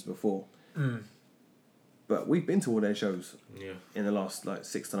Promotions before. But we've been to all their shows in the last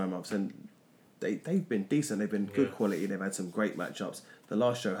 6 to 9 months, and they've been decent. They've been good quality. They've had some great matchups. The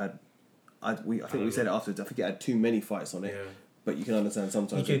last show had, I think we said it afterwards, I think it had too many fights on it. Yeah. But you can understand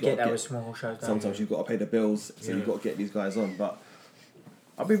sometimes you do get that with small shows. Sometimes you've got to pay the bills, so you've got to get these guys on. But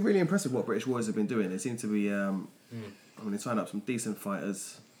I've been really impressed with what British Warriors have been doing. They seem to be, they signed up some decent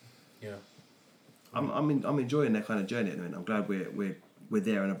fighters. Yeah. I'm enjoying their kind of journey at the minute. I'm glad we're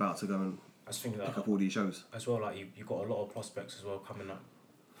there and about to go and pick up all these shows. As well, like you've got a lot of prospects as well coming up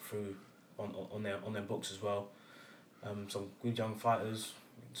through on their books as well. Some good young fighters,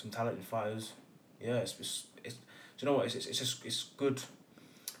 some talented fighters. Yeah, it's do you know what? It's good.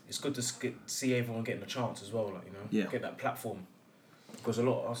 It's good to see everyone getting a chance as well. Get that platform, because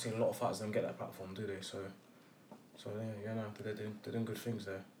I've seen a lot of fighters don't get that platform, do they? So they're doing good things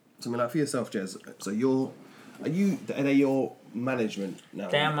there. So for yourself, Jez. So are they your management now?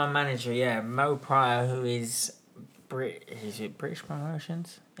 They are my manager. Yeah, Mo Pryor, who is British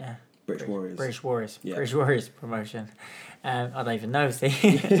Promotions? Yeah. British Warriors. British Warriors. Yeah. British Warriors promotion. I don't even know,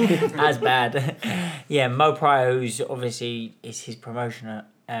 see. As bad. Yeah, Mo Pryor, who's obviously is his promotioner,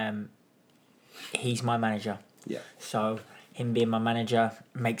 he's my manager. Yeah. So him being my manager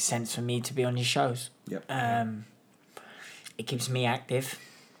makes sense for me to be on his shows. Yep. It keeps me active,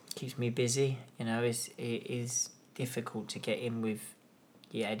 keeps me busy. It is difficult to get in with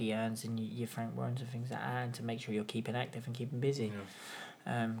your Eddie Earns and your Frank Warrens and things like that, and to make sure you're keeping active and keeping busy.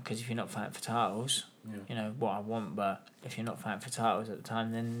 Yeah. Because if you're not fighting for titles, what I want, but if you're not fighting for titles at the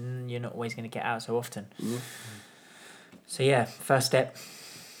time, then you're not always going to get out so often. Mm-hmm. So yeah, first step,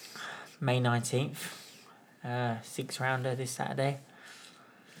 May 19th, 6-rounder this Saturday.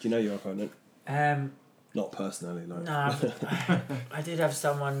 Do you know your opponent? Not personally, no. No, I did have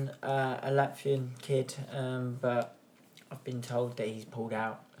someone, a Latvian kid, but I've been told that he's pulled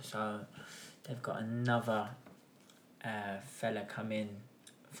out, so they've got another fella come in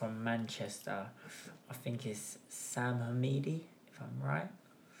from Manchester. I think it's Sam Hamidi, if I'm right.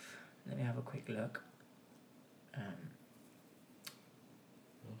 Let me have a quick look.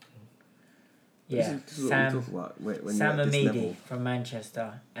 Yeah, Sam Hamidi from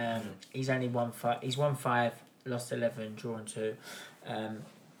Manchester. He's only won 5. He's won 5, lost 11, drawn 2.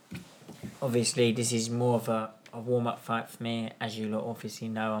 Obviously, this is more of a warm-up fight for me. As you lot obviously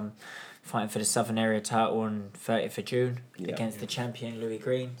know, I'm fighting for the Southern Area title on 30th of June against the champion Louis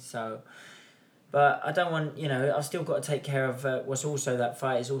Green. So, but I don't want, I've still got to take care of what's also that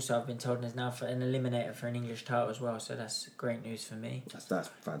fight is also, I've been told, there's now for an eliminator for an English title as well. So that's great news for me. That's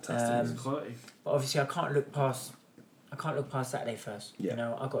fantastic. But obviously I can't look past Saturday first.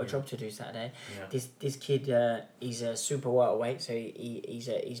 Yeah. I've got a job to do Saturday. Yeah. This kid, he's a super welterweight, so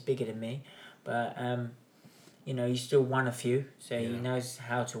he's bigger than me, but he's still won a few, so he knows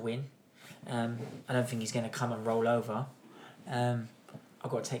how to win. I don't think he's going to come and roll over. I've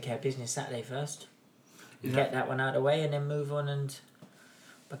got to take care of business Saturday first. Get that one out of the way, and then move on and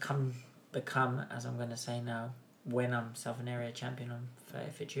become, as I'm going to say now, when I'm Southern Area champion on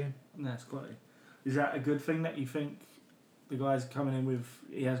 30th of June. That's quite. Is that a good thing that you think the guy's coming in with?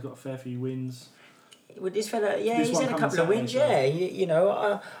 He has got a fair few wins. With this fella, he's had a couple of wins. So.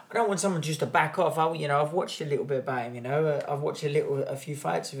 I don't want someone just to back off. I've watched a little bit about him. I've watched a few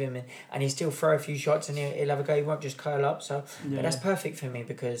fights with him, and he still throw a few shots, and he'll have a go. He won't just curl up. So, but that's perfect for me,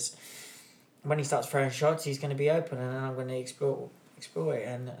 because when he starts throwing shots, he's going to be open, and then I'm going to exploit it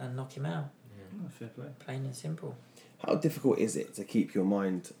and knock him out. Yeah. Fair play. Plain and simple. How difficult is it to keep your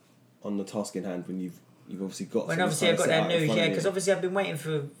mind on the task in hand when you've obviously got... When obviously I've got that news, because obviously I've been waiting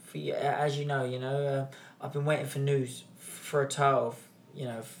for as you know, I've been waiting for news for a title,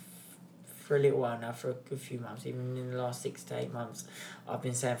 for a little while now, for a good few months, even in the last 6 to 8 months. I've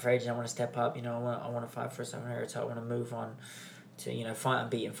been saying for ages, I want to step up, I want to fight for a Southern Area title, I want to move on to, fight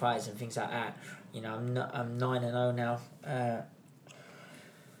unbeaten fights and things like that. I'm 9-0 now.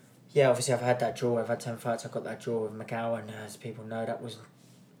 Obviously I've had that draw, I've had 10 fights, I got that draw with McGowan, as people know, that was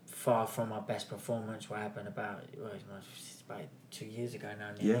far from my best performance. What happened about 2 years ago now,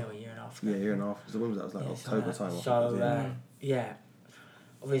 or a year and a half ago. Yeah, year and a half. So when was that? It was October time. So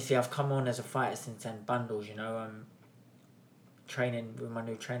obviously I've come on as a fighter since then. Bundles, I'm training with my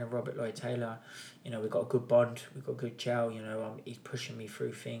new trainer Robert Lloyd Taylor. We've got a good bond, we've got a good gel. He's pushing me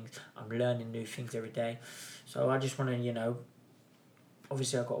through things. I'm learning new things every day. So I just want to,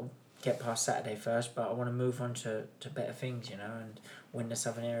 obviously I've got to get past Saturday first, but I want to move on to better things, you know, and win the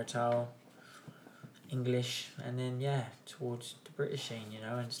Southern Era title, English, and then towards the British scene, you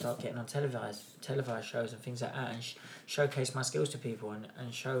know, and start getting on televised shows and things like that, and showcase my skills to people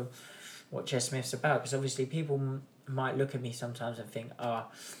and show what Jez Smith's about. Because obviously people might look at me sometimes and think,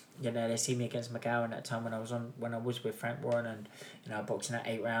 you know, they see me against McGowan at that time when I was with Frank Warren and, you know, boxing at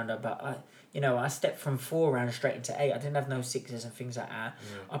 8-rounder, but I stepped from 4 rounds straight into 8. I didn't have no 6s and things like that.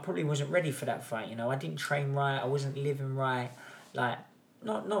 I probably wasn't ready for that fight, you know. I didn't train right. I wasn't living right, like.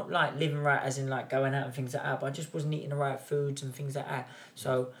 Not like living right as in like going out and things like that, but I just wasn't eating the right foods and things like that.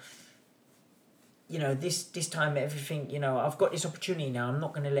 So, you know, this time everything, you know, I've got this opportunity now. I'm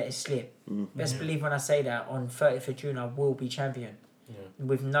not going to let it slip. Best believe when I say that, on 30th of June I will be champion.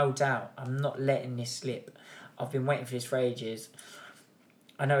 With no doubt. I'm not letting this slip. I've been waiting for this for ages.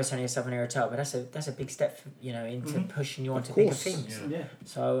 I know it's only a Southern Era title, but that's a big step, you know, into pushing you onto bigger things. Yeah.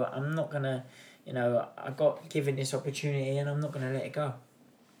 So I'm not going to, you know, I got given this opportunity and I'm not going to let it go.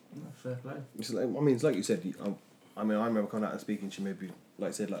 Fair play. It's like you said. I remember coming out and speaking to you maybe, like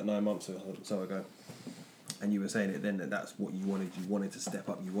I said, like 9 months or so ago, and you were saying it then that's what you wanted. You wanted to step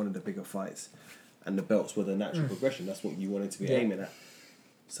up. You wanted the bigger fights, and the belts were the natural progression. That's what you wanted to be aiming at.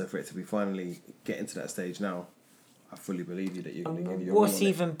 So for it to be finally getting to that stage now, I fully believe you that you're going to give your all on What's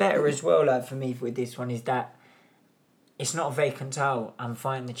even better as well, like for me with this one, is that it's not a vacant title. I'm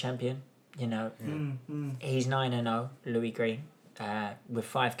fighting the champion. You know, he's 9-0, Louis Green. With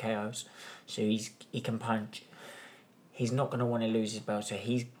 5 KOs, so he can punch. He's not going to want to lose his belt, so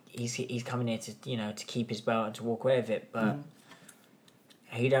he's coming here to, you know, to keep his belt and to walk away with it. But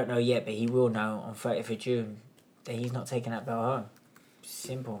he don't know yet, but he will know on 30th of June that he's not taking that belt home.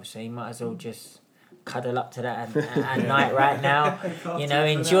 Simple. So he might as well just cuddle up to that at night right now. You know,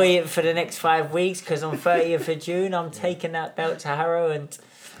 enjoy it for the next 5 weeks, because on 30th of June I'm taking that belt to Harrow, and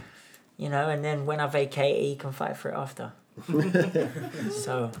you know, and then when I vacate, he can fight for it after.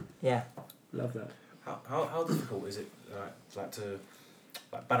 So love that. How difficult is it to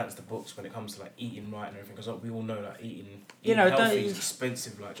balance the books when it comes to like eating right and everything? Because we all know that eating healthy is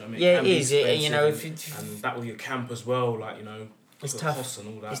expensive. Like, do you know what I mean? Yeah, it is. You know, and that with your camp as well. Like, you know, it's the tough. costs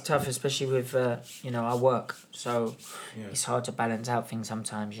and all that. It's tough, especially with you know, our work. So it's hard to balance out things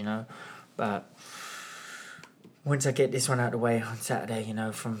sometimes. You know, but once I get this one out of the way on Saturday, you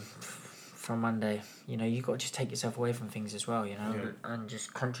know, from Monday, you know, you got to just take yourself away from things as well, you know, and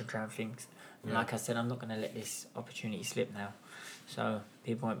just concentrate on things. And like I said, I'm not going to let this opportunity slip now. So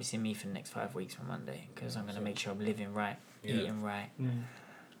people won't be seeing me for the next 5 weeks from Monday, because I'm going to make sure I'm living right, eating right,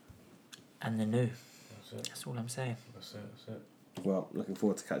 and the new. That's all I'm saying. That's it. Well, looking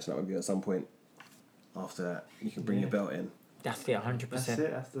forward to catching up with you at some point. After that, you can bring your belt in. That's it, 100%. That's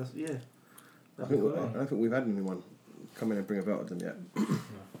it. That's yeah. I don't think we've had anyone come in and bring a belt with them yet.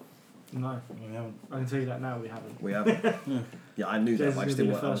 No, we haven't. I can tell you that now, we haven't. We haven't. Yeah, I knew that,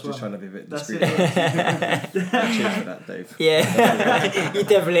 but I was just trying to be a bit discreet. That's it. Cheers for that, Dave. Yeah, you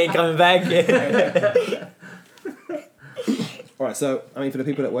definitely ain't coming back. All right, so I mean, for the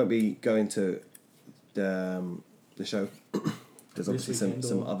people that won't be going to the show, there's obviously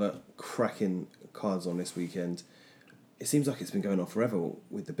some other cracking cards on this weekend. It seems like it's been going on forever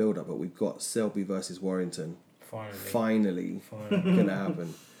with the build-up, but we've got Selby versus Warrington. Finally going to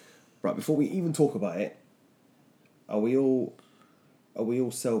happen. Right, before we even talk about it, are we all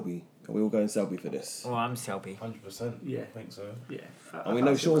Selby? Are we all going Selby for this? Well, I'm Selby. 100%. Yeah. I think so. Yeah. And we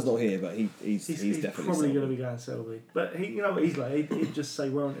know Sean's not here, but he's definitely probably going to be going Selby. But he, you know what he's like? He'd just say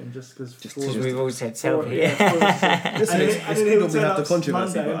Warrington just because we've all said Selby. Listen, it's good that we have the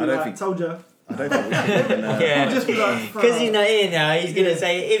controversy, but I don't think. Told you. I don't think we should even. Just be like, because he's not here now, he's gonna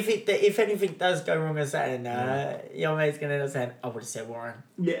say if anything does go wrong on Saturday, your mate's gonna end up saying, I would have said Warren.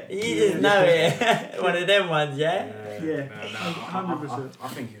 Yeah. You just know it. One of them ones, Yeah. 100%. I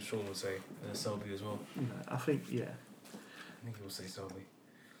think Sean will say Selby as well. I think he will say Selby.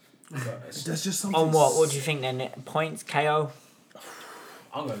 There's just something. On what? What do you think then? Points, KO?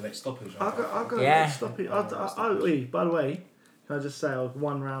 I'm going to let stoppage. I'll go let stoppage. By the way, can I just say I was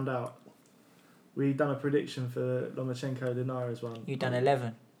 1 round out. We done a prediction for Lomachenko Linares one. You done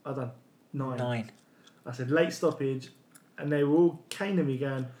 11. I done 9. 9. I said late stoppage, and they were all caning me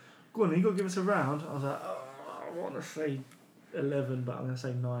going, "Go on, you got to give us a round." I was like, I want to say 11, but I'm going to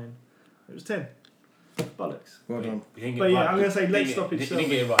say 9. It was 10. Bollocks. Well done. But yeah, I'm going to say late stoppage. You didn't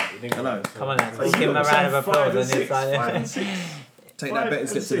get it right. Hello. Come on, lads. Let's give him a round of applause on this side. 5 and 6. Take that betting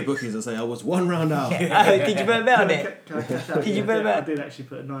slip to the bookies and say I was 1 round out. Did you put a bet on it? Can I cash out? Did you put a bet? I did actually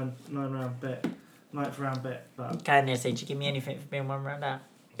put a 9 round bet. 9th round bet. But Can you say, did you give me anything for being 1 round out?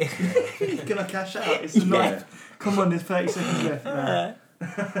 can I cash out? It's the 9th. Come on, there's 30 seconds left.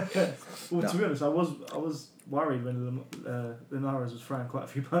 Well, to be honest, I was worried when Linares was throwing quite a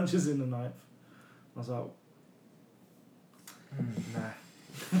few punches in the ninth. I was like, nah.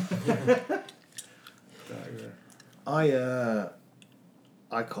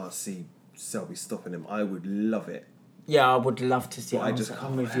 I can't see Selby stopping him. I would love it. Yeah, I would love to see. But I just I'm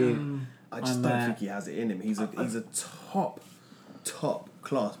can't. with you. I just don't think he has it in him. He's a top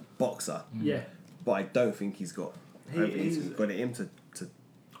class boxer. Yeah. But I don't think he's got. He's got it in to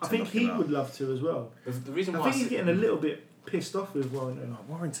I think he would love to as well. The reason I why think he's getting a little bit pissed off with Warrington.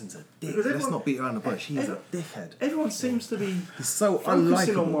 Warrington's a dick. Because Let's not beat around the bush. He's a dickhead. Everyone seems to be He's so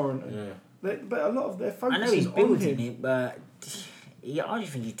focusing on unlikable. Warrington. Yeah. But a lot of their focus I know he's is on building him. it, but I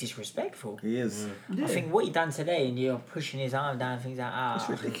just think he's disrespectful. He is. Yeah. I think what he done today, and you're pushing his arm down, things like It's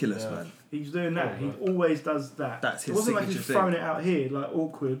ridiculous, man. He's doing that. He always does that. That's his It wasn't like he's signature throwing thing. it out here like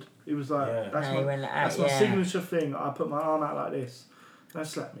awkward. It was like that's No, he went like that, that's my yeah. signature thing. I put my arm out like this. Don't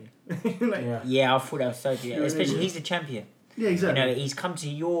slap me. Like, Yeah, I thought that was so good. You're an Especially idiot. he's the champion. yeah, exactly. You know, he's come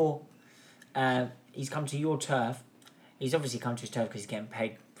to your turf. He's obviously come to his turf because he's getting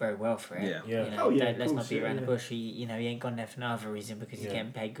paid very well for it. Yeah. Yeah. You know, Oh, yeah, of let's course, not beat yeah, around the yeah. bush. He ain't gone there for no other reason because he's Yeah.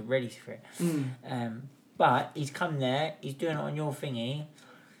 getting paid good ready for it. Mm. But he's come there. He's doing it on your thingy,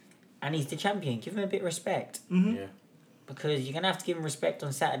 and he's the champion. Give him a bit of respect Mm-hmm. Yeah. because you're gonna have to give him respect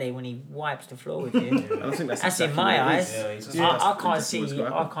on Saturday when he wipes the floor with you. I don't think that's That's in exactly my what it eyes. is. Yeah, he's Yeah, I that's can't exactly what's see.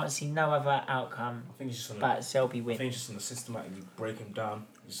 gonna I happen. can't see no other outcome I think he's just but Selby I win. think he's just gonna systematically break him down.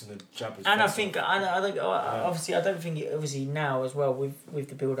 He's gonna jab his And I face think, off. I think, obviously, I don't think, obviously now as well with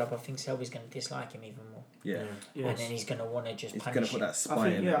the build up, I think Selby's going to dislike him even more, Yeah. Yes. and then he's going to want to just He's punish going to put him. that I spine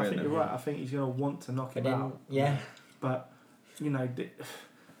think in yeah, I it. think you're right. I think he's going to want to knock But him then, out. yeah, But you know,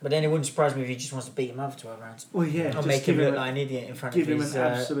 but then it wouldn't surprise me if he just wants to beat him up for 12 rounds well, yeah, or just make him give look him, like an idiot in front give of him his. an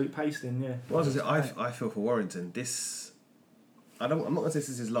absolute pasting. Yeah. Well, I feel for Warrington. I'm not going to say this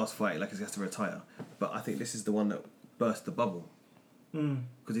is his last fight, like he has to retire, but I think this is the one that burst the bubble.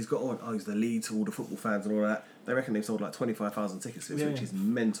 Because he's got he's the lead to all the football fans and all that. They reckon they've sold like 25,000 tickets for this, which is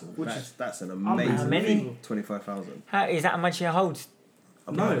mental. That's an amazing How many? thing. 25,000. How is that how much he holds?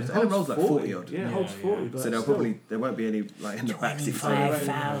 No, it holds like 40 odd. Yeah, it holds 40. But So there won't be any like in the back seat.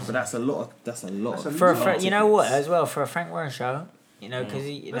 25,000. But that's a lot. That's a lot. That's a For lot. you know what as well for a Frank Warren show, you know because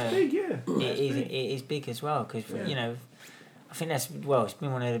That's big, yeah. it is big as well because you know, I think that's it's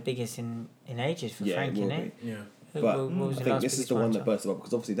been one of the biggest in ages for Frank, it will isn't it? be. Yeah. But What was I the think last this is biggest the one one, that so? burst it up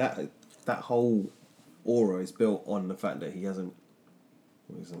because obviously that whole aura is built on the fact that he hasn't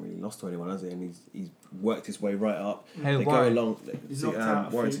really lost to anyone, has he? And he's worked his way right up. Who, They go Warren? along. He's knocked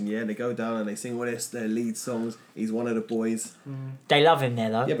out a Warrington, few. yeah, they go down and they sing all their lead songs. He's one of the boys. They love him there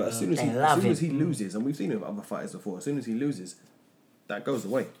though. Yeah, but as soon as They love he him. loses, and we've seen it with other fighters before, as soon as he loses, that goes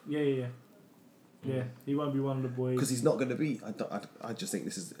away Yeah, he won't be one of the boys. because he's not going to be. I just think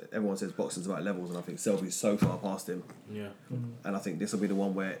this is. Everyone says boxing's about levels, and I think Selby's so far past him. Yeah. And I think this will be the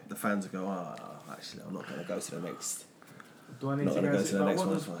one where the fans will go, actually, I'm not going to go to the next. Do I need Not to gonna go go to to the next what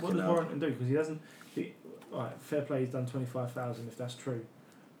one, does, fucking what does hell. Warrington do? Because he doesn't. Alright, fair play, he's done 25,000 if that's true.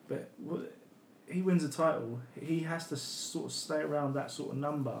 But he wins a title, he has to sort of stay around that sort of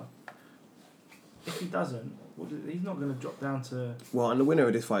number. If he doesn't, he's not going to drop down to. Well, and the winner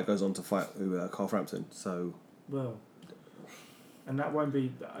of this fight goes on to fight Carl Frampton. So Well, and that won't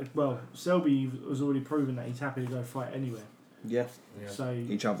be. Well, Selby has already proven that he's happy to go fight anywhere. yeah, Yeah. So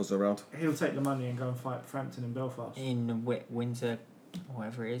he travels around. he'll take the money and go and fight Frampton in Belfast. in Windsor, or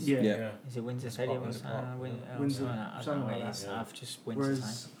whatever it is. Yeah. Yeah. Is it Windsor Stadium or Windsor something? Park. Windsor, I don't something know what like it is. that, yeah. I've just Windsor time.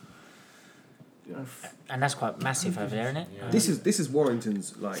 Whereas, you know, And that's quite massive over there, isn't it? Yeah. This is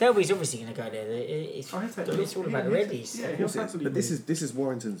Warrington's like. Selby's obviously going to go there. It's he'll take it's all about the Reddies. Yeah, Of he'll course it is, happily but this do. is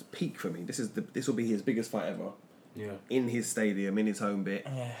Warrington's peak for me. This will be his biggest fight ever Yeah. in his stadium, in his home bit.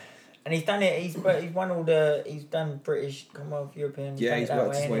 Yeah. And he's done it. He's won all the. He's done British, Commonwealth, European. Yeah, he's done it that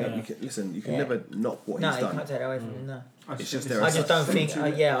worked his way innit? up. You can Yeah. never knock what No, he's you done. can't take that away from him. No. It's just think there I are just such- don't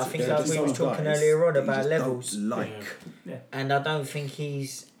think. Yeah, I think there are like just we were some talking guys earlier on that you about just levels, don't like. Yeah. and I don't think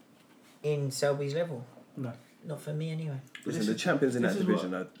he's in Selby's level. No. Not for me anyway. Listen, This the is- champions in this that is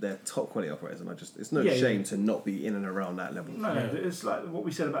division they're top quality operators, and it's no Yeah, shame yeah. to not be in and around that level. No, Yeah. it's like what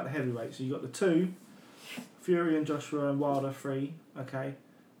we said about the heavyweights. So you got the two, Fury and Joshua and Wilder 3, okay?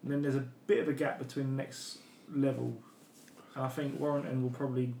 And then there's a bit of a gap between the next level. And I think Warrington will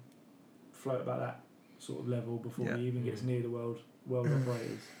probably float about that sort of level before Yeah. he even gets near the world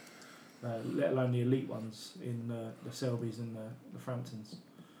operators. Let alone the elite ones in the Selbys and the Framptons.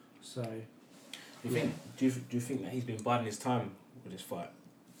 So, Do you think that he's been biding his time with this fight?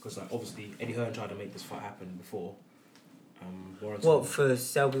 Because like obviously Eddie Hearn tried to make this fight happen before. Warrington. What for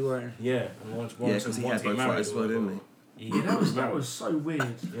Selby Warren? Yeah, and Warrington Yeah, because he had both fights as well, didn't That was so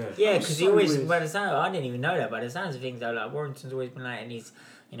weird. Yeah, because he so always, weird. by the sound, I didn't even know that. By the sounds of things, though, like Warrington's always been like, and he's,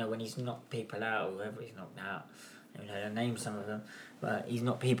 when he's knocked people out or whoever he's knocked out, I name some of them, but he's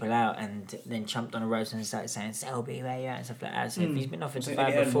knocked people out and then jumped on the ropes and started saying Selby, where you at and stuff like that. So if he's been offered to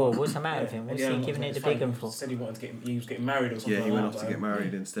fight before, what's the matter with him? What's he giving it the big one for? Said he was getting married or something. Yeah, he went off to get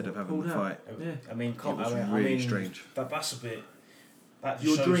married instead of having the fight. Yeah. I mean, It was really strange. That's a bit. That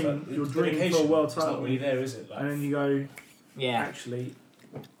Your shows dream- that your the dream dedication for a world is title. not really there, is it? Like, And then you go, Yeah. actually,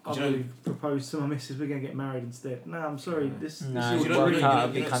 I've Do you know- really proposed to my missus, we're going to get married instead. No, I'm sorry, this No, is you your don't dream. really- you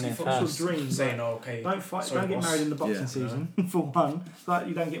don't becoming see first. Your dream. saying, "Oh, okay, Don't fight. sorry, Don't get boss." married in the boxing Yeah. season for one. It's like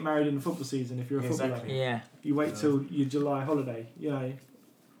you don't get married in the football season if you're a footballer. Exactly. Yeah. You wait till your July holiday.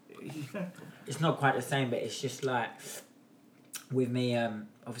 It's not quite the same, but it's just like with me,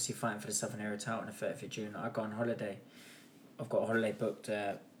 obviously fighting for the Southern Area title on the 30th of June. I go on holiday. I've got a holiday booked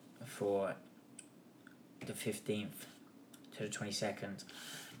for the 15th to the 22nd.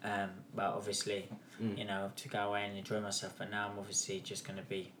 But obviously, to go away and enjoy myself. But now I'm obviously just going to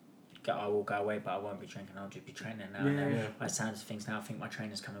be. I will go away, but I won't be drinking. I'll just be training now. Yeah. By the sounds of things now, I think my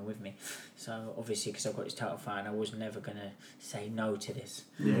trainer's coming with me. So obviously, because I've got this title fight, and I was never gonna say no to this.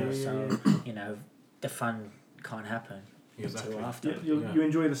 Yeah. So the fun can't happen Exactly. until after. You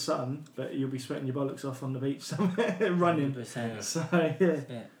enjoy the sun, but you'll be sweating your bollocks off on the beach somewhere running. 100%. So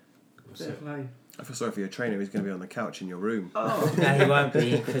definitely. I feel sorry for your trainer. He's going to be on the couch in your room. Oh. No, he won't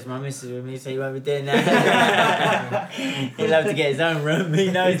be, because my missus with me, so he won't be doing that. He'll have to get his own room.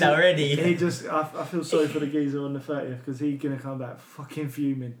 He knows that already. I feel sorry for the geezer on the 30th because he's gonna come back fucking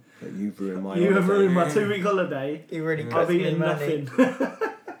fuming. But you've ruined my You have holiday. ruined my 2-week holiday. He already I've cost me eaten money. nothing.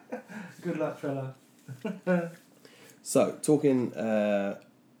 Good luck, fella. So, talking of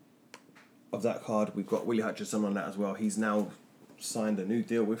that card, we've got Willy Hutchinson on that as well. He's now signed a new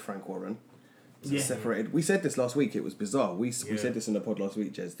deal with Frank Warren. So separated. We said this last week. It was bizarre. We said this in the pod last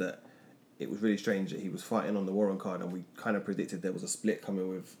week, Jez, that it was really strange that he was fighting on the Warren card, and we kind of predicted there was a split coming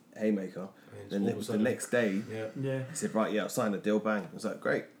with Haymaker. Then the next day, he said, "Right, I've signed a deal." Bang! I was like,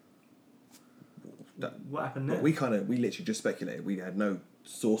 "Great." What happened But there? we literally just speculated. We had no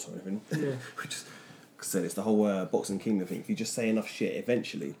source or anything. Yeah. We just said it's the whole boxing kingdom thing. If you just say enough shit,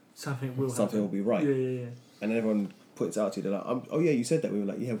 eventually Something will will be right. Yeah. And then everyone puts it out to you. They're like, "Oh yeah, you said that." We were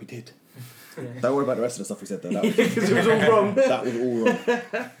like, "Yeah, we did." Yeah. Don't worry about the rest of the stuff we said though. That was, Because it was all wrong. that was all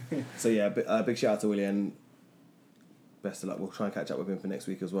wrong. So yeah, big shout out to Willie, and best of luck. We'll try and catch up with him for next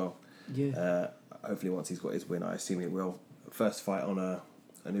week as well. Yeah. Hopefully once he's got his win, I assume he will. First fight on a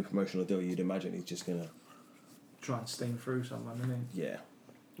new promotional deal, you'd imagine he's just gonna Try and steam through someone, isn't he? yeah.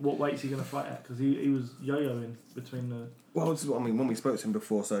 What weight's he going to fight at? Because he was yo-yoing between the... Well, this is what I mean. When we spoke to him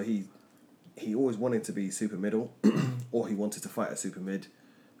before, so he always wanted to be super middle, or he wanted to fight at super mid,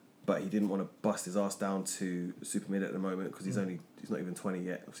 but he didn't want to bust his ass down to super mid at the moment because he's not even 20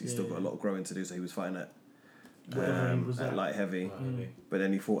 yet. Obviously, he's still got a lot of growing to do. So he was fighting at Whatever he was at at. light heavy, but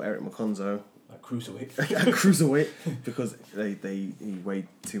then he fought Eric McConzo Like cruiserweight. at cruiserweight because he weighed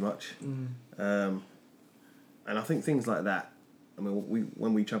too much. And I think things like that. I mean,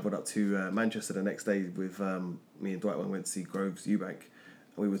 when we travelled up to Manchester the next day with me and Dwight when we went to see Groves Eubank,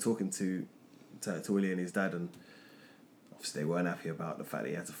 and we were talking to Willie and his dad, and obviously they weren't happy about the fact that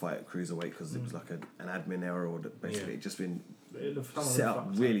he had to fight at cruiserweight because it was like an admin error, or that basically it just been set up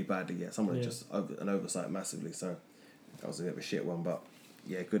really badly. Yeah, someone just an oversight massively. So that was a bit of a shit one, but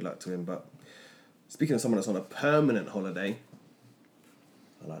yeah, good luck to him. But speaking of someone that's on a permanent holiday,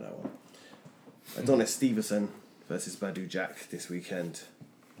 I like that one. Adonis Stevenson versus Badu Jack this weekend.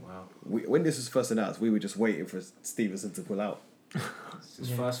 Wow. When this was first announced, we were just waiting for Stevenson to pull out. It's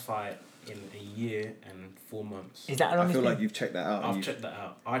his first fight in a year and 4 months. Is that how long I feel it's like been? you've checked that out. I've checked that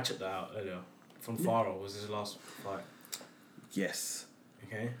out. I checked that out earlier. From Farah was his last fight. Yes.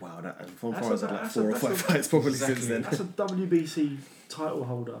 Okay. Wow, that and Von That's Farah's a- had like that's 4 or a- 5 that's a- fights probably Exactly. since then. That's a WBC title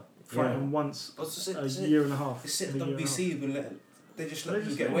holder fighting once a year and a half. It's it, in a year and a half. WBC, they just let They you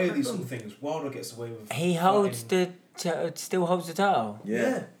just get let away him with these crack sort of things. Wilder gets away with. He holds fighting. still holds the title.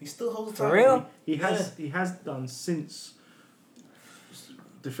 Yeah. He still holds the For title. real? He has done since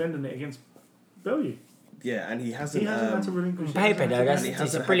defending it against Bellew. Yeah, and he hasn't. He hasn't had to relinquish On it. paper though, And he it's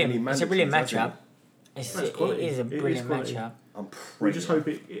hasn't a had any brilliant mandatories, matchup. has That's It quality. is a It is brilliant quality. matchup. I'm We praying. just hope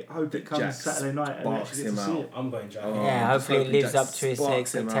it comes Jack Saturday night and sparks actually get him to see out. it. I'm going Jack. Oh, Yeah, I'm just hopefully it hoping lives Jack up to his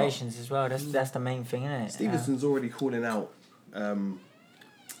sparks him out. expectations as well. That's the main thing, isn't it? Stevenson's already calling out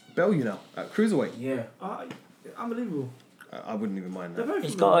Bellew now at cruiserweight. Yeah. Unbelievable. I wouldn't even mind They're that. both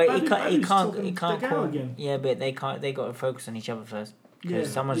He's of got. them. He Badu's can't. He talking can't Degao call. again. Yeah, but they can't. They got to focus on each other first because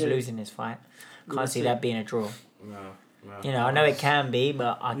someone's yeah. losing this fight. Can't That's see it. that being a draw. No. Yeah. You know, I know it can be,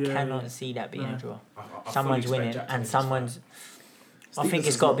 but I Yeah, cannot yeah. see that being No. a draw. I Someone's fully expect winning Jack to and win this someone's. fight. I think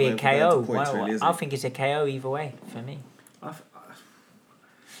it's Stevenson's got to not be a known for going KO. to points, really, is I he? think it's a KO either way for me. I've,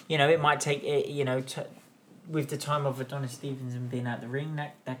 You know, it might take it. You know, with the time of Adonis Stevenson being out the ring,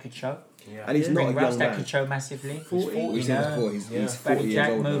 that could show. Yeah. And he's Yeah. not a Ring young rust, that man. could show massively. 40. We You said this know, before. He's Yeah. 40 Paddy years Jack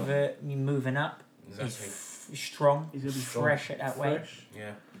old now. moving up. Exactly. He's strong. He's gonna be fresh at that weight. fresh.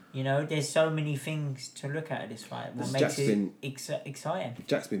 Yeah. You know, there's so many things to look at this fight. What Jack's makes it been- exciting?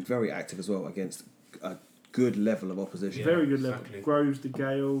 Jack's been very active as well against a good level of opposition. Yeah, Very good level. exactly. Groves, the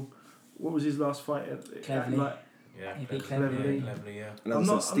Gale. What was his last fight? Cleverly. Yeah. He beat Cleverly. Cleverly, yeah. And I'm as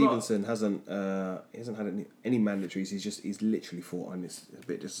I not- said, I'm not- Stevenson hasn't had any mandatories. He's literally fought, and it's a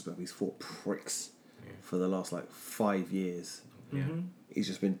bit disrespectful. He's fought pricks for the last 5 years. Yeah. Mm-hmm. He's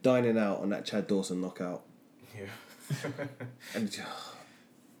just been dining out on that Chad Dawson knockout, Yeah. and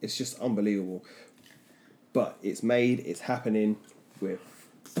it's just unbelievable. But it's made. It's happening. We're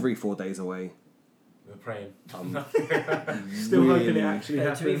 3-4 days away. We're praying. Still hoping it actually But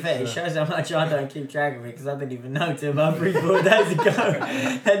happens. to be fair, it shows how much I don't keep track of it because I didn't even know till about 3-4 days ago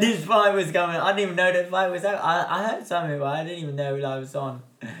that this fight was going. I didn't even know that fight was out. I heard something, but I didn't even know I was on.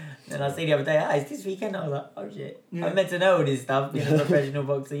 Then I see the other day, it's this weekend. I was like, oh shit. Yeah. I'm meant to know all this stuff, being a professional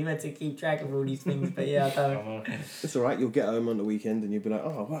boxer. You're meant to keep track of all these things, but yeah, I don't. It's all right. You'll get home on the weekend, and you'll be like,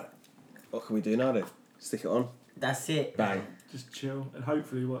 "Oh, what can we do now? Then stick it on, That's it. bang." Just chill and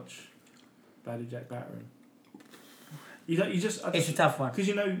hopefully watch Baddy Jack battering. You just It's a tough one. because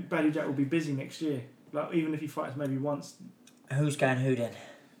you know Baddy Jack will be busy next year. Like even if he fights maybe once. Who's going who then?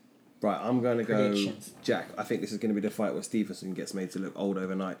 Right, I'm going to go Predictions. Jack. I think this is going to be the fight where Stevenson gets made to look old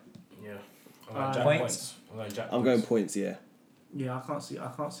overnight. Yeah. I'm going Jack Points? points. I'm going Jack I'm going points, yeah. Yeah, I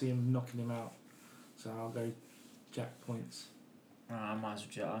can't see him knocking him out. So I'll go Jack points. Oh, I might as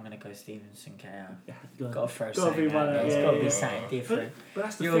well. I'm going to go Stevenson KO. Yeah, Got to throw Gotta something be one out there. out, It's yeah, got to yeah, be yeah. something different. But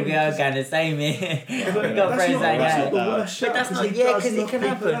that's the You're thing. going because- to same here. but You've got to that's throw not, something that's out not the there. worst But shot, that's not- he yeah, does 'cause it knock can people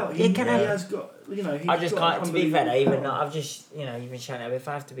happen. out. It can He happen. has got, he's I just got can't, to be fair, unbelievable even power. I've just, you've been shouting at me. If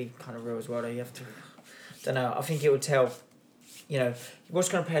I have to be kind of real as well, though, you have to, don't know, I think it will tell, what's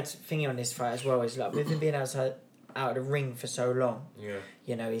going to put thingy on this fight as well is like, with him being out of the ring for so long,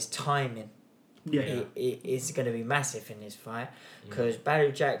 Yeah. his timing Yeah. is going to be massive in this fight because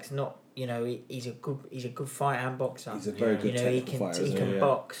Barry Jack's not, he's a good fighter and boxer. He's a very good technical fighter, he isn't can he? Yeah.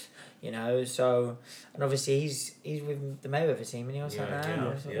 box. So, and obviously he's with the Mayweather team, and he was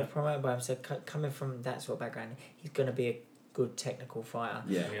promoted by him. So coming from that sort of background, he's going to be a good technical fighter,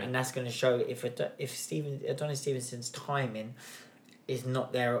 Yeah. and that's going to show if Adonis Stevenson's timing is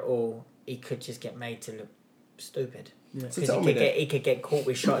not there at all, he could just get made to look stupid. Yeah. So Because tell me he could get caught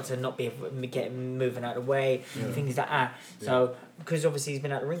with shots and not be moving out of the way, things like that. So because obviously he's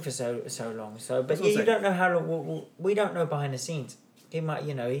been out of the ring for so long. So, but That's what I'm you saying. don't know how long. We don't know behind the scenes. He might,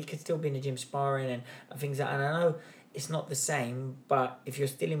 he could still be in the gym sparring and things like that. And I know it's not the same, but if you're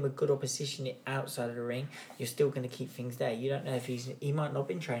still in with good opposition outside of the ring, you're still going to keep things there. You don't know if he might not have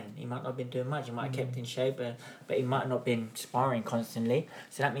been training, he might not have been doing much, he might have kept in shape, but he might not have been sparring constantly.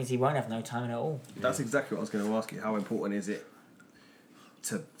 So that means he won't have no time at all. That's exactly what I was going to ask you. How important is it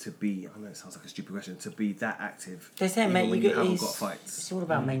to be? I know it sounds like a stupid question. To be that active, They say, even mate, when you you haven't it's, got fights. it's all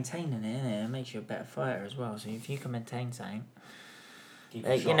about maintaining it, isn't it? It makes you a better fighter as well. So if you can maintain something,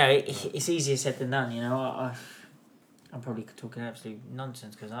 it's easier said than done. I'm probably talking absolute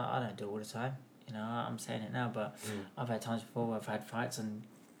nonsense because I don't do it all the time. I'm saying it now, but I've had times before where I've had fights and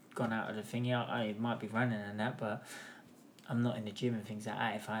gone out of the thingy. I might be running and that, but I'm not in the gym and things like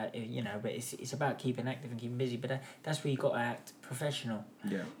that. But it's about keeping active and keeping busy. But that's where you got to act professional.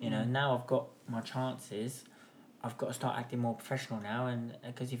 Yeah. Now I've got my chances. I've got to start acting more professional now, and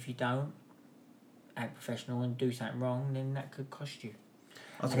because if you don't act professional and do something wrong, then that could cost you.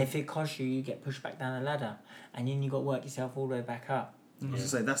 And if it costs you, you get pushed back down the ladder, and then you got to work yourself all the way back up. I was going to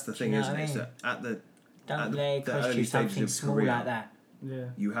say, that's the thing, know isn't what I it? Is mean? that at the Don't let it the cost early you stages something of small career, like that. Yeah.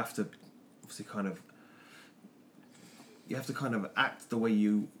 you have to obviously kind of act the way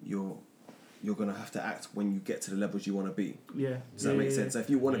you're going to have to act when you get to the levels you want to be. Yeah. Does that make sense? So if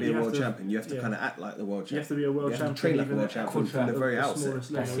you want to be You a have world to- champion, you have to kind of act like the world champion. You have to be a world You have champion. to train like a even world at champion from the very outset.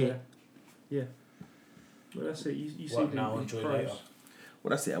 smallest level, That's it. Yeah. Well, that's it. You see What the now? Enjoy pros. later. Well,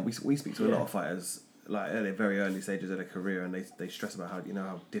 that's it. And we speak to a lot of fighters like at their very early stages of their career, and they stress about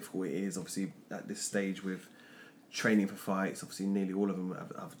how difficult it is. Obviously, at this stage with training for fights, obviously nearly all of them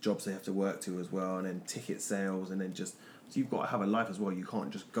have jobs they have to work to as well, and then ticket sales, and then just so you've got to have a life as well. You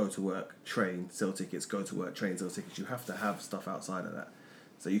can't just go to work, train, sell tickets, go to work, train, sell tickets. You have to have stuff outside of that.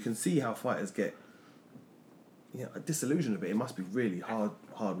 So you can see how fighters get disillusioned a bit. It must be really hard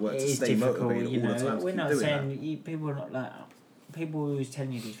work It to is stay difficult, motivated all the time. To we're keep not doing saying people are not like people always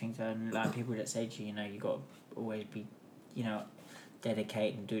telling you these things, and like people that say to you, you got to always be,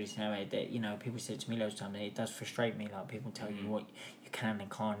 dedicated and do this and that. That people said to me loads of times, and it does frustrate me. Like people tell you what you can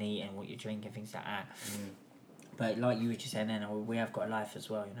and can't eat and what you're drinking, things like that. But like you were just saying then, we have got a life as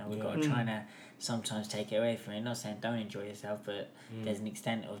well. We've got to try to sometimes take it away from it. Not saying don't enjoy yourself, but there's an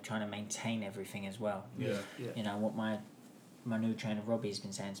extent of trying to maintain everything as well. What my new trainer Robbie has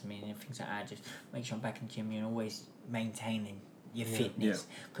been saying to me and things like that, just make sure I'm back in the gym, you're always maintaining your fitness,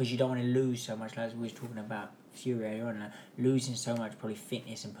 because you don't want to lose so much, like we was talking about Fury earlier on, like losing so much probably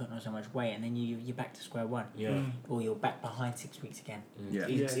fitness and putting on so much weight, and then you're back to square one, or you're back behind 6 weeks again,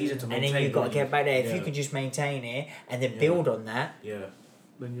 It's easier to maintain, and then you've got to get back there. If you can just maintain it and then build on that,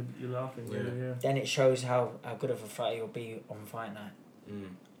 then you're laughing, then it shows how good of a fighter you'll be on fight night.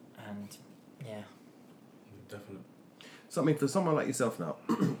 And definitely. So I mean, for someone like yourself now,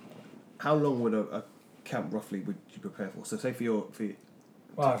 how long would a camp roughly would you prepare for? So say for your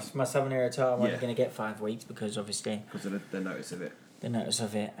well, it's my Southern area title, I'm only going to get 5 weeks because obviously because of the notice of it. The notice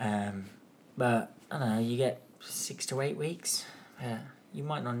of it, but I don't know. You get 6 to 8 weeks. You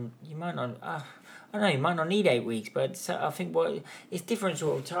might not. I don't know. You might not need 8 weeks, but I think it's different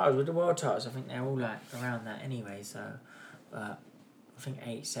sort of titles. With the world titles, I think they're all like around that anyway. So, I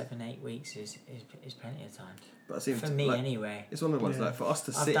think 7, 8 weeks is plenty of time. But it seems for me like, anyway. It's one of the ones like for us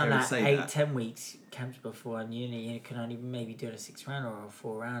to sit I've here and done say that 8-10 weeks camps before, and you can only maybe do a 6 rounder or a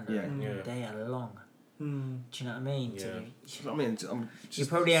 4 rounder. They are long. Do you know what I mean? You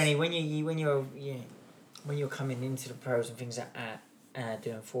probably only when you're coming into the pros and things like that,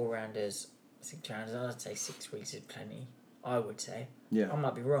 doing 4 rounders, 6 rounders. I'd say 6 weeks is plenty. I would say. Yeah. I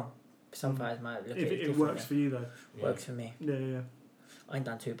might be wrong. Some fighters might look at it differently. It works for you though. Works for me. Yeah. I ain't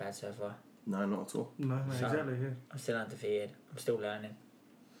done too bad so far. No, not at all. No, exactly. Yeah. I'm still undefeated. I'm still learning,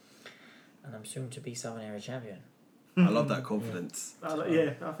 and I'm soon to be Southern Area champion. I love that confidence. I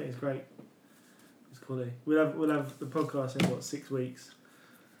think it's great. It's quality. We'll have the podcast in 6 weeks,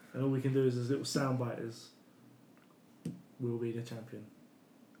 and all we can do is as little sound biters. We'll be the champion.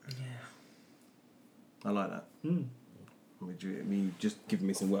 Yeah. I like that. You just giving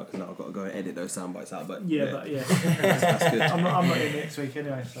me some work because now I've got to go and edit those sound bites out. But that's good. I'm not in next week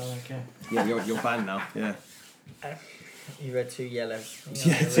anyway, so I don't care. Yeah, you're banned now. Yeah. You read 2 yellows.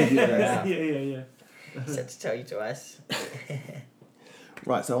 Yeah, 2 yellows. Yeah. Said to tell you twice.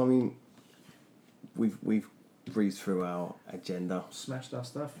 Right, so I mean, we've breezed through our agenda. Smashed our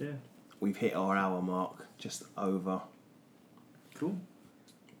stuff, yeah. We've hit our hour mark, just over. Cool.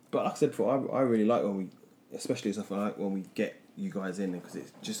 But like I said before, I really like when we, especially stuff like when we get you guys in, because it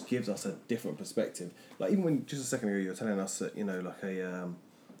just gives us a different perspective. Like even when just a second ago you were telling us that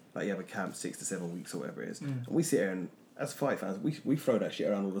like you have a camp 6 to 7 weeks or whatever it is, and we sit here and as fight fans we throw that shit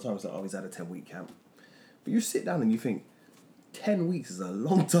around all the time. It's like, he's had a 10-week camp, but you sit down and you think 10 weeks is a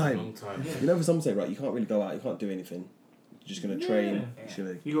long time. Yeah. For some say, right, you can't really go out, you can't do anything. You're just gonna train.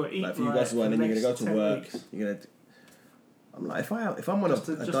 Yeah. You got to eat like for you guys as well, and then you're gonna go to work. Weeks. You're gonna. I'm like, if I'm on a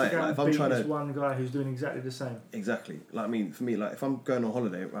diet, like, if I'm trying to one guy who's doing exactly the same. Exactly. Like, I mean, for me, like, if I'm going on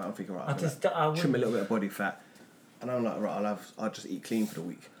holiday, right, I'm thinking, right, I'm trim a little bit of body fat, and I'm like, right, I'll just eat clean for the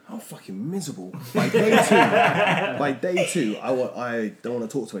week. I'm fucking miserable. By day two, I don't want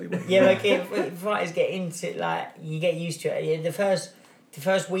to talk to anybody. Yeah, like if fighters get into you get used to it. Yeah, the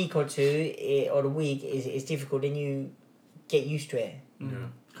first week or two or the week is difficult, then you get used to it.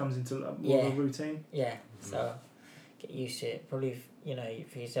 Comes into more of a routine. Yeah, so. Get used to it. Probably,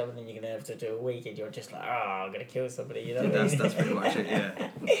 for yourself, and then you're gonna have to do a week, and you're just like, I'm gonna kill somebody. That's pretty much it. Yeah.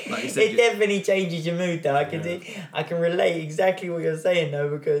 Like you said, it definitely changes your mood, though. I can relate exactly what you're saying,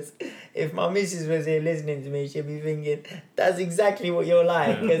 though, because if my missus was here listening to me, she'd be thinking, that's exactly what you're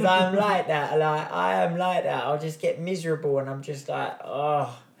like, because I'm like that. Like I am like that. I'll just get miserable, and I'm just like,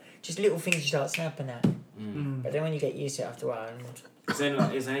 just little things you start snapping at. But then when you get used to it after a while. Is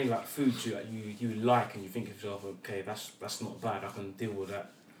there any foods you like and you think of yourself, okay, that's not bad, I can deal with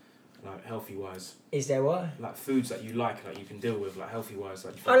that, like healthy wise? Is there what? Like foods that you like you can deal with, like healthy wise,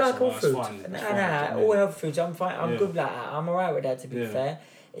 like you think I like all foods. Fine, all healthy foods. I'm fine. I'm good like that. I'm alright with that. To be fair,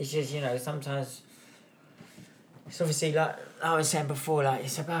 it's just sometimes it's obviously like I was saying before, like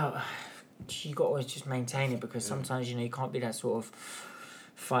it's about you got to always just maintain it, because sometimes you can't be that sort of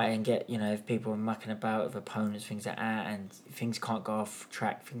fight and get if people are mucking about with opponents, things like that, and things can't go off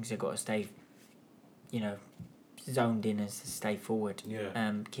track, things have got to stay zoned in and stay forward,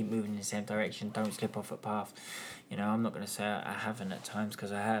 keep moving in the same direction, don't slip off a path. I'm not going to say I haven't at times,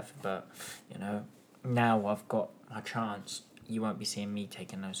 because I have, but now I've got my chance. You won't be seeing me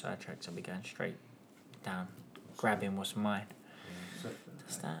taking no side tracks. I'll be going straight down grabbing what's mine.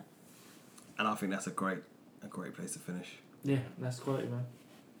 That's that. And I think that's a great place to finish. Yeah, that's quality, man.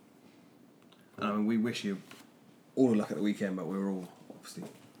 And I mean, we wish you all the luck at the weekend, but we're all obviously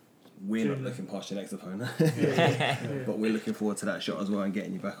not looking past your next opponent. But we're looking forward to that shot as well and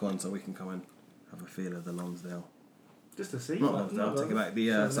getting you back on so we can come and have a feel of the Lonsdale. Just to see. Not Lonsdale, take it back,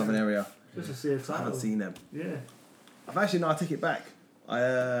 the Southern area. Just to see a title. I haven't seen them. Yeah. I take it back.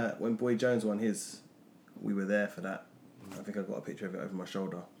 When Boy Jones won his, we were there for that. I think I got a picture of it over my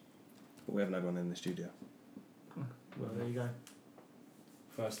shoulder. But we haven't had one in the studio. Well, there you go.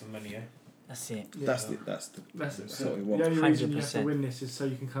 First of many, yeah. That's it. Yeah. That's what we want. The only reason you have to 100%. win this is so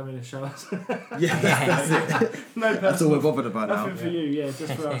you can come in and show us. Yeah, that's it. No, That's all we're bothered about now. nothing for you, yeah,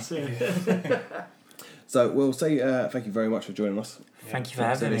 just for us. Yeah. So we'll say thank you very much for joining us. Thank you for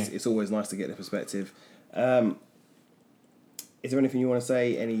having me. It's always nice to get the perspective. Is there anything you want to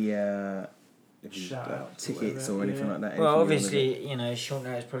say? Any Shout out to tickets whatever, or anything yeah. like that? Well, Anything obviously, short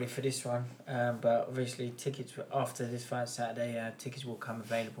notice probably for this one, but obviously tickets after this fight Saturday, tickets will come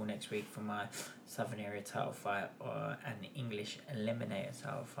available next week for my Southern Area title fight and English Eliminator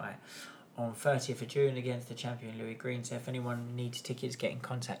title fight on 30th of June against the champion Louis Green. So if anyone needs tickets, get in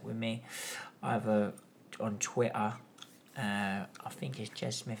contact with me either on Twitter, I think it's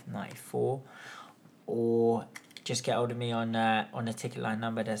Jez Smith 94, or just get hold of me on the ticket line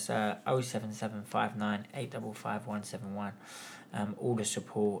number. That's 07759 855 171. All the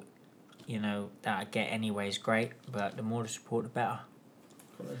support, that I get anyway is great, but the more the support, the better.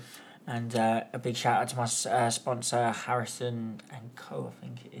 And a big shout out to my sponsor Harrison and Co. I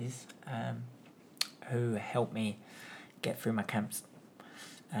think it is, who helped me get through my camps.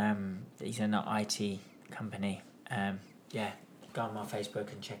 He's an IT company. Go on my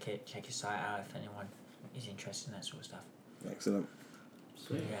Facebook and check his site out if anyone is interested in that sort of stuff. Excellent.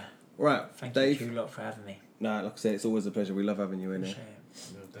 So, Yeah. Right, Thank Dave. you lot for having me. No, like I said, it's always a pleasure. We love having you in here.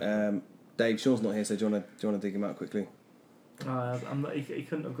 Appreciate it. Dave, Sean's not here, so do you want to dig him out quickly? I'm not, he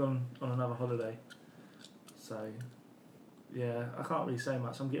couldn't have gone on another holiday. So, yeah, I can't really say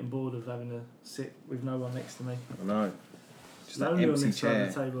much. I'm getting bored of having to sit with no one next to me. I know. Just that Lonely on empty this side chair.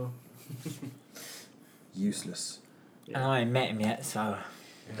 of the table. Useless. And I ain't met him yet, so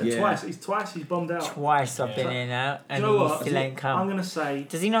Yeah. Twice he's bombed out. twice I've been in and out, and Do you know he what? still ain't come. I'm gonna say.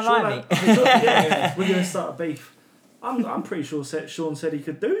 Does he not Sean, like me? Yeah, we're gonna start a beef. I'm pretty sure Sean said he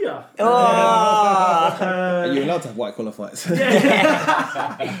could do ya. Oh! Are you allowed to have white collar fights?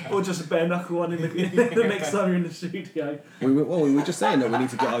 Or just a bare knuckle one in the next time you're in the studio. we were just saying that we need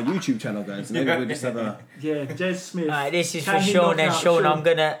to get our YouTube channel going, so maybe we'll just have a. Yeah, Jez Smith. Alright, this is Can for he Sean. knock And out Sean, Sean?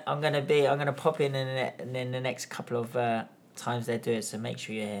 I'm gonna pop in and then the next couple of times they do it. So make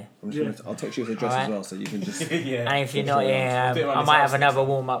sure you're here. I'll text you his address as well, so you can just. Yeah. And if you're not here, Do it around I his might house have another next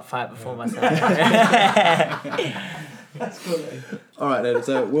warm up fight before myself. That's cool. All right then,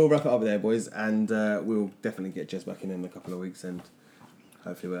 so we'll wrap it up there, boys, and we'll definitely get Jez back in a couple of weeks, and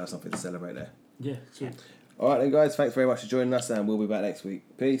hopefully we'll have something to celebrate there. Yeah, sweet. All right then, guys, thanks very much for joining us, and we'll be back next week.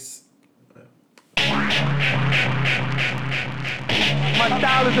 Peace. My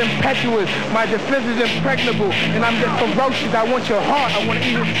style is impetuous, my defense is impregnable, and I'm just ferocious. I want your heart, I want to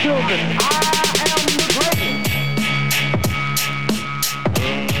eat your children. I am the greatest.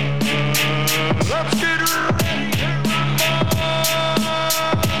 Let's get ready to rumble.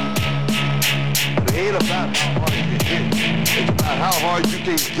 It ain't about how hard you hit. It's about how hard you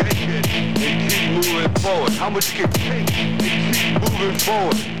can get hit and keep moving forward. How much you can take and keep moving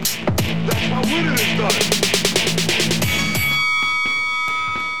forward. That's how winning is done.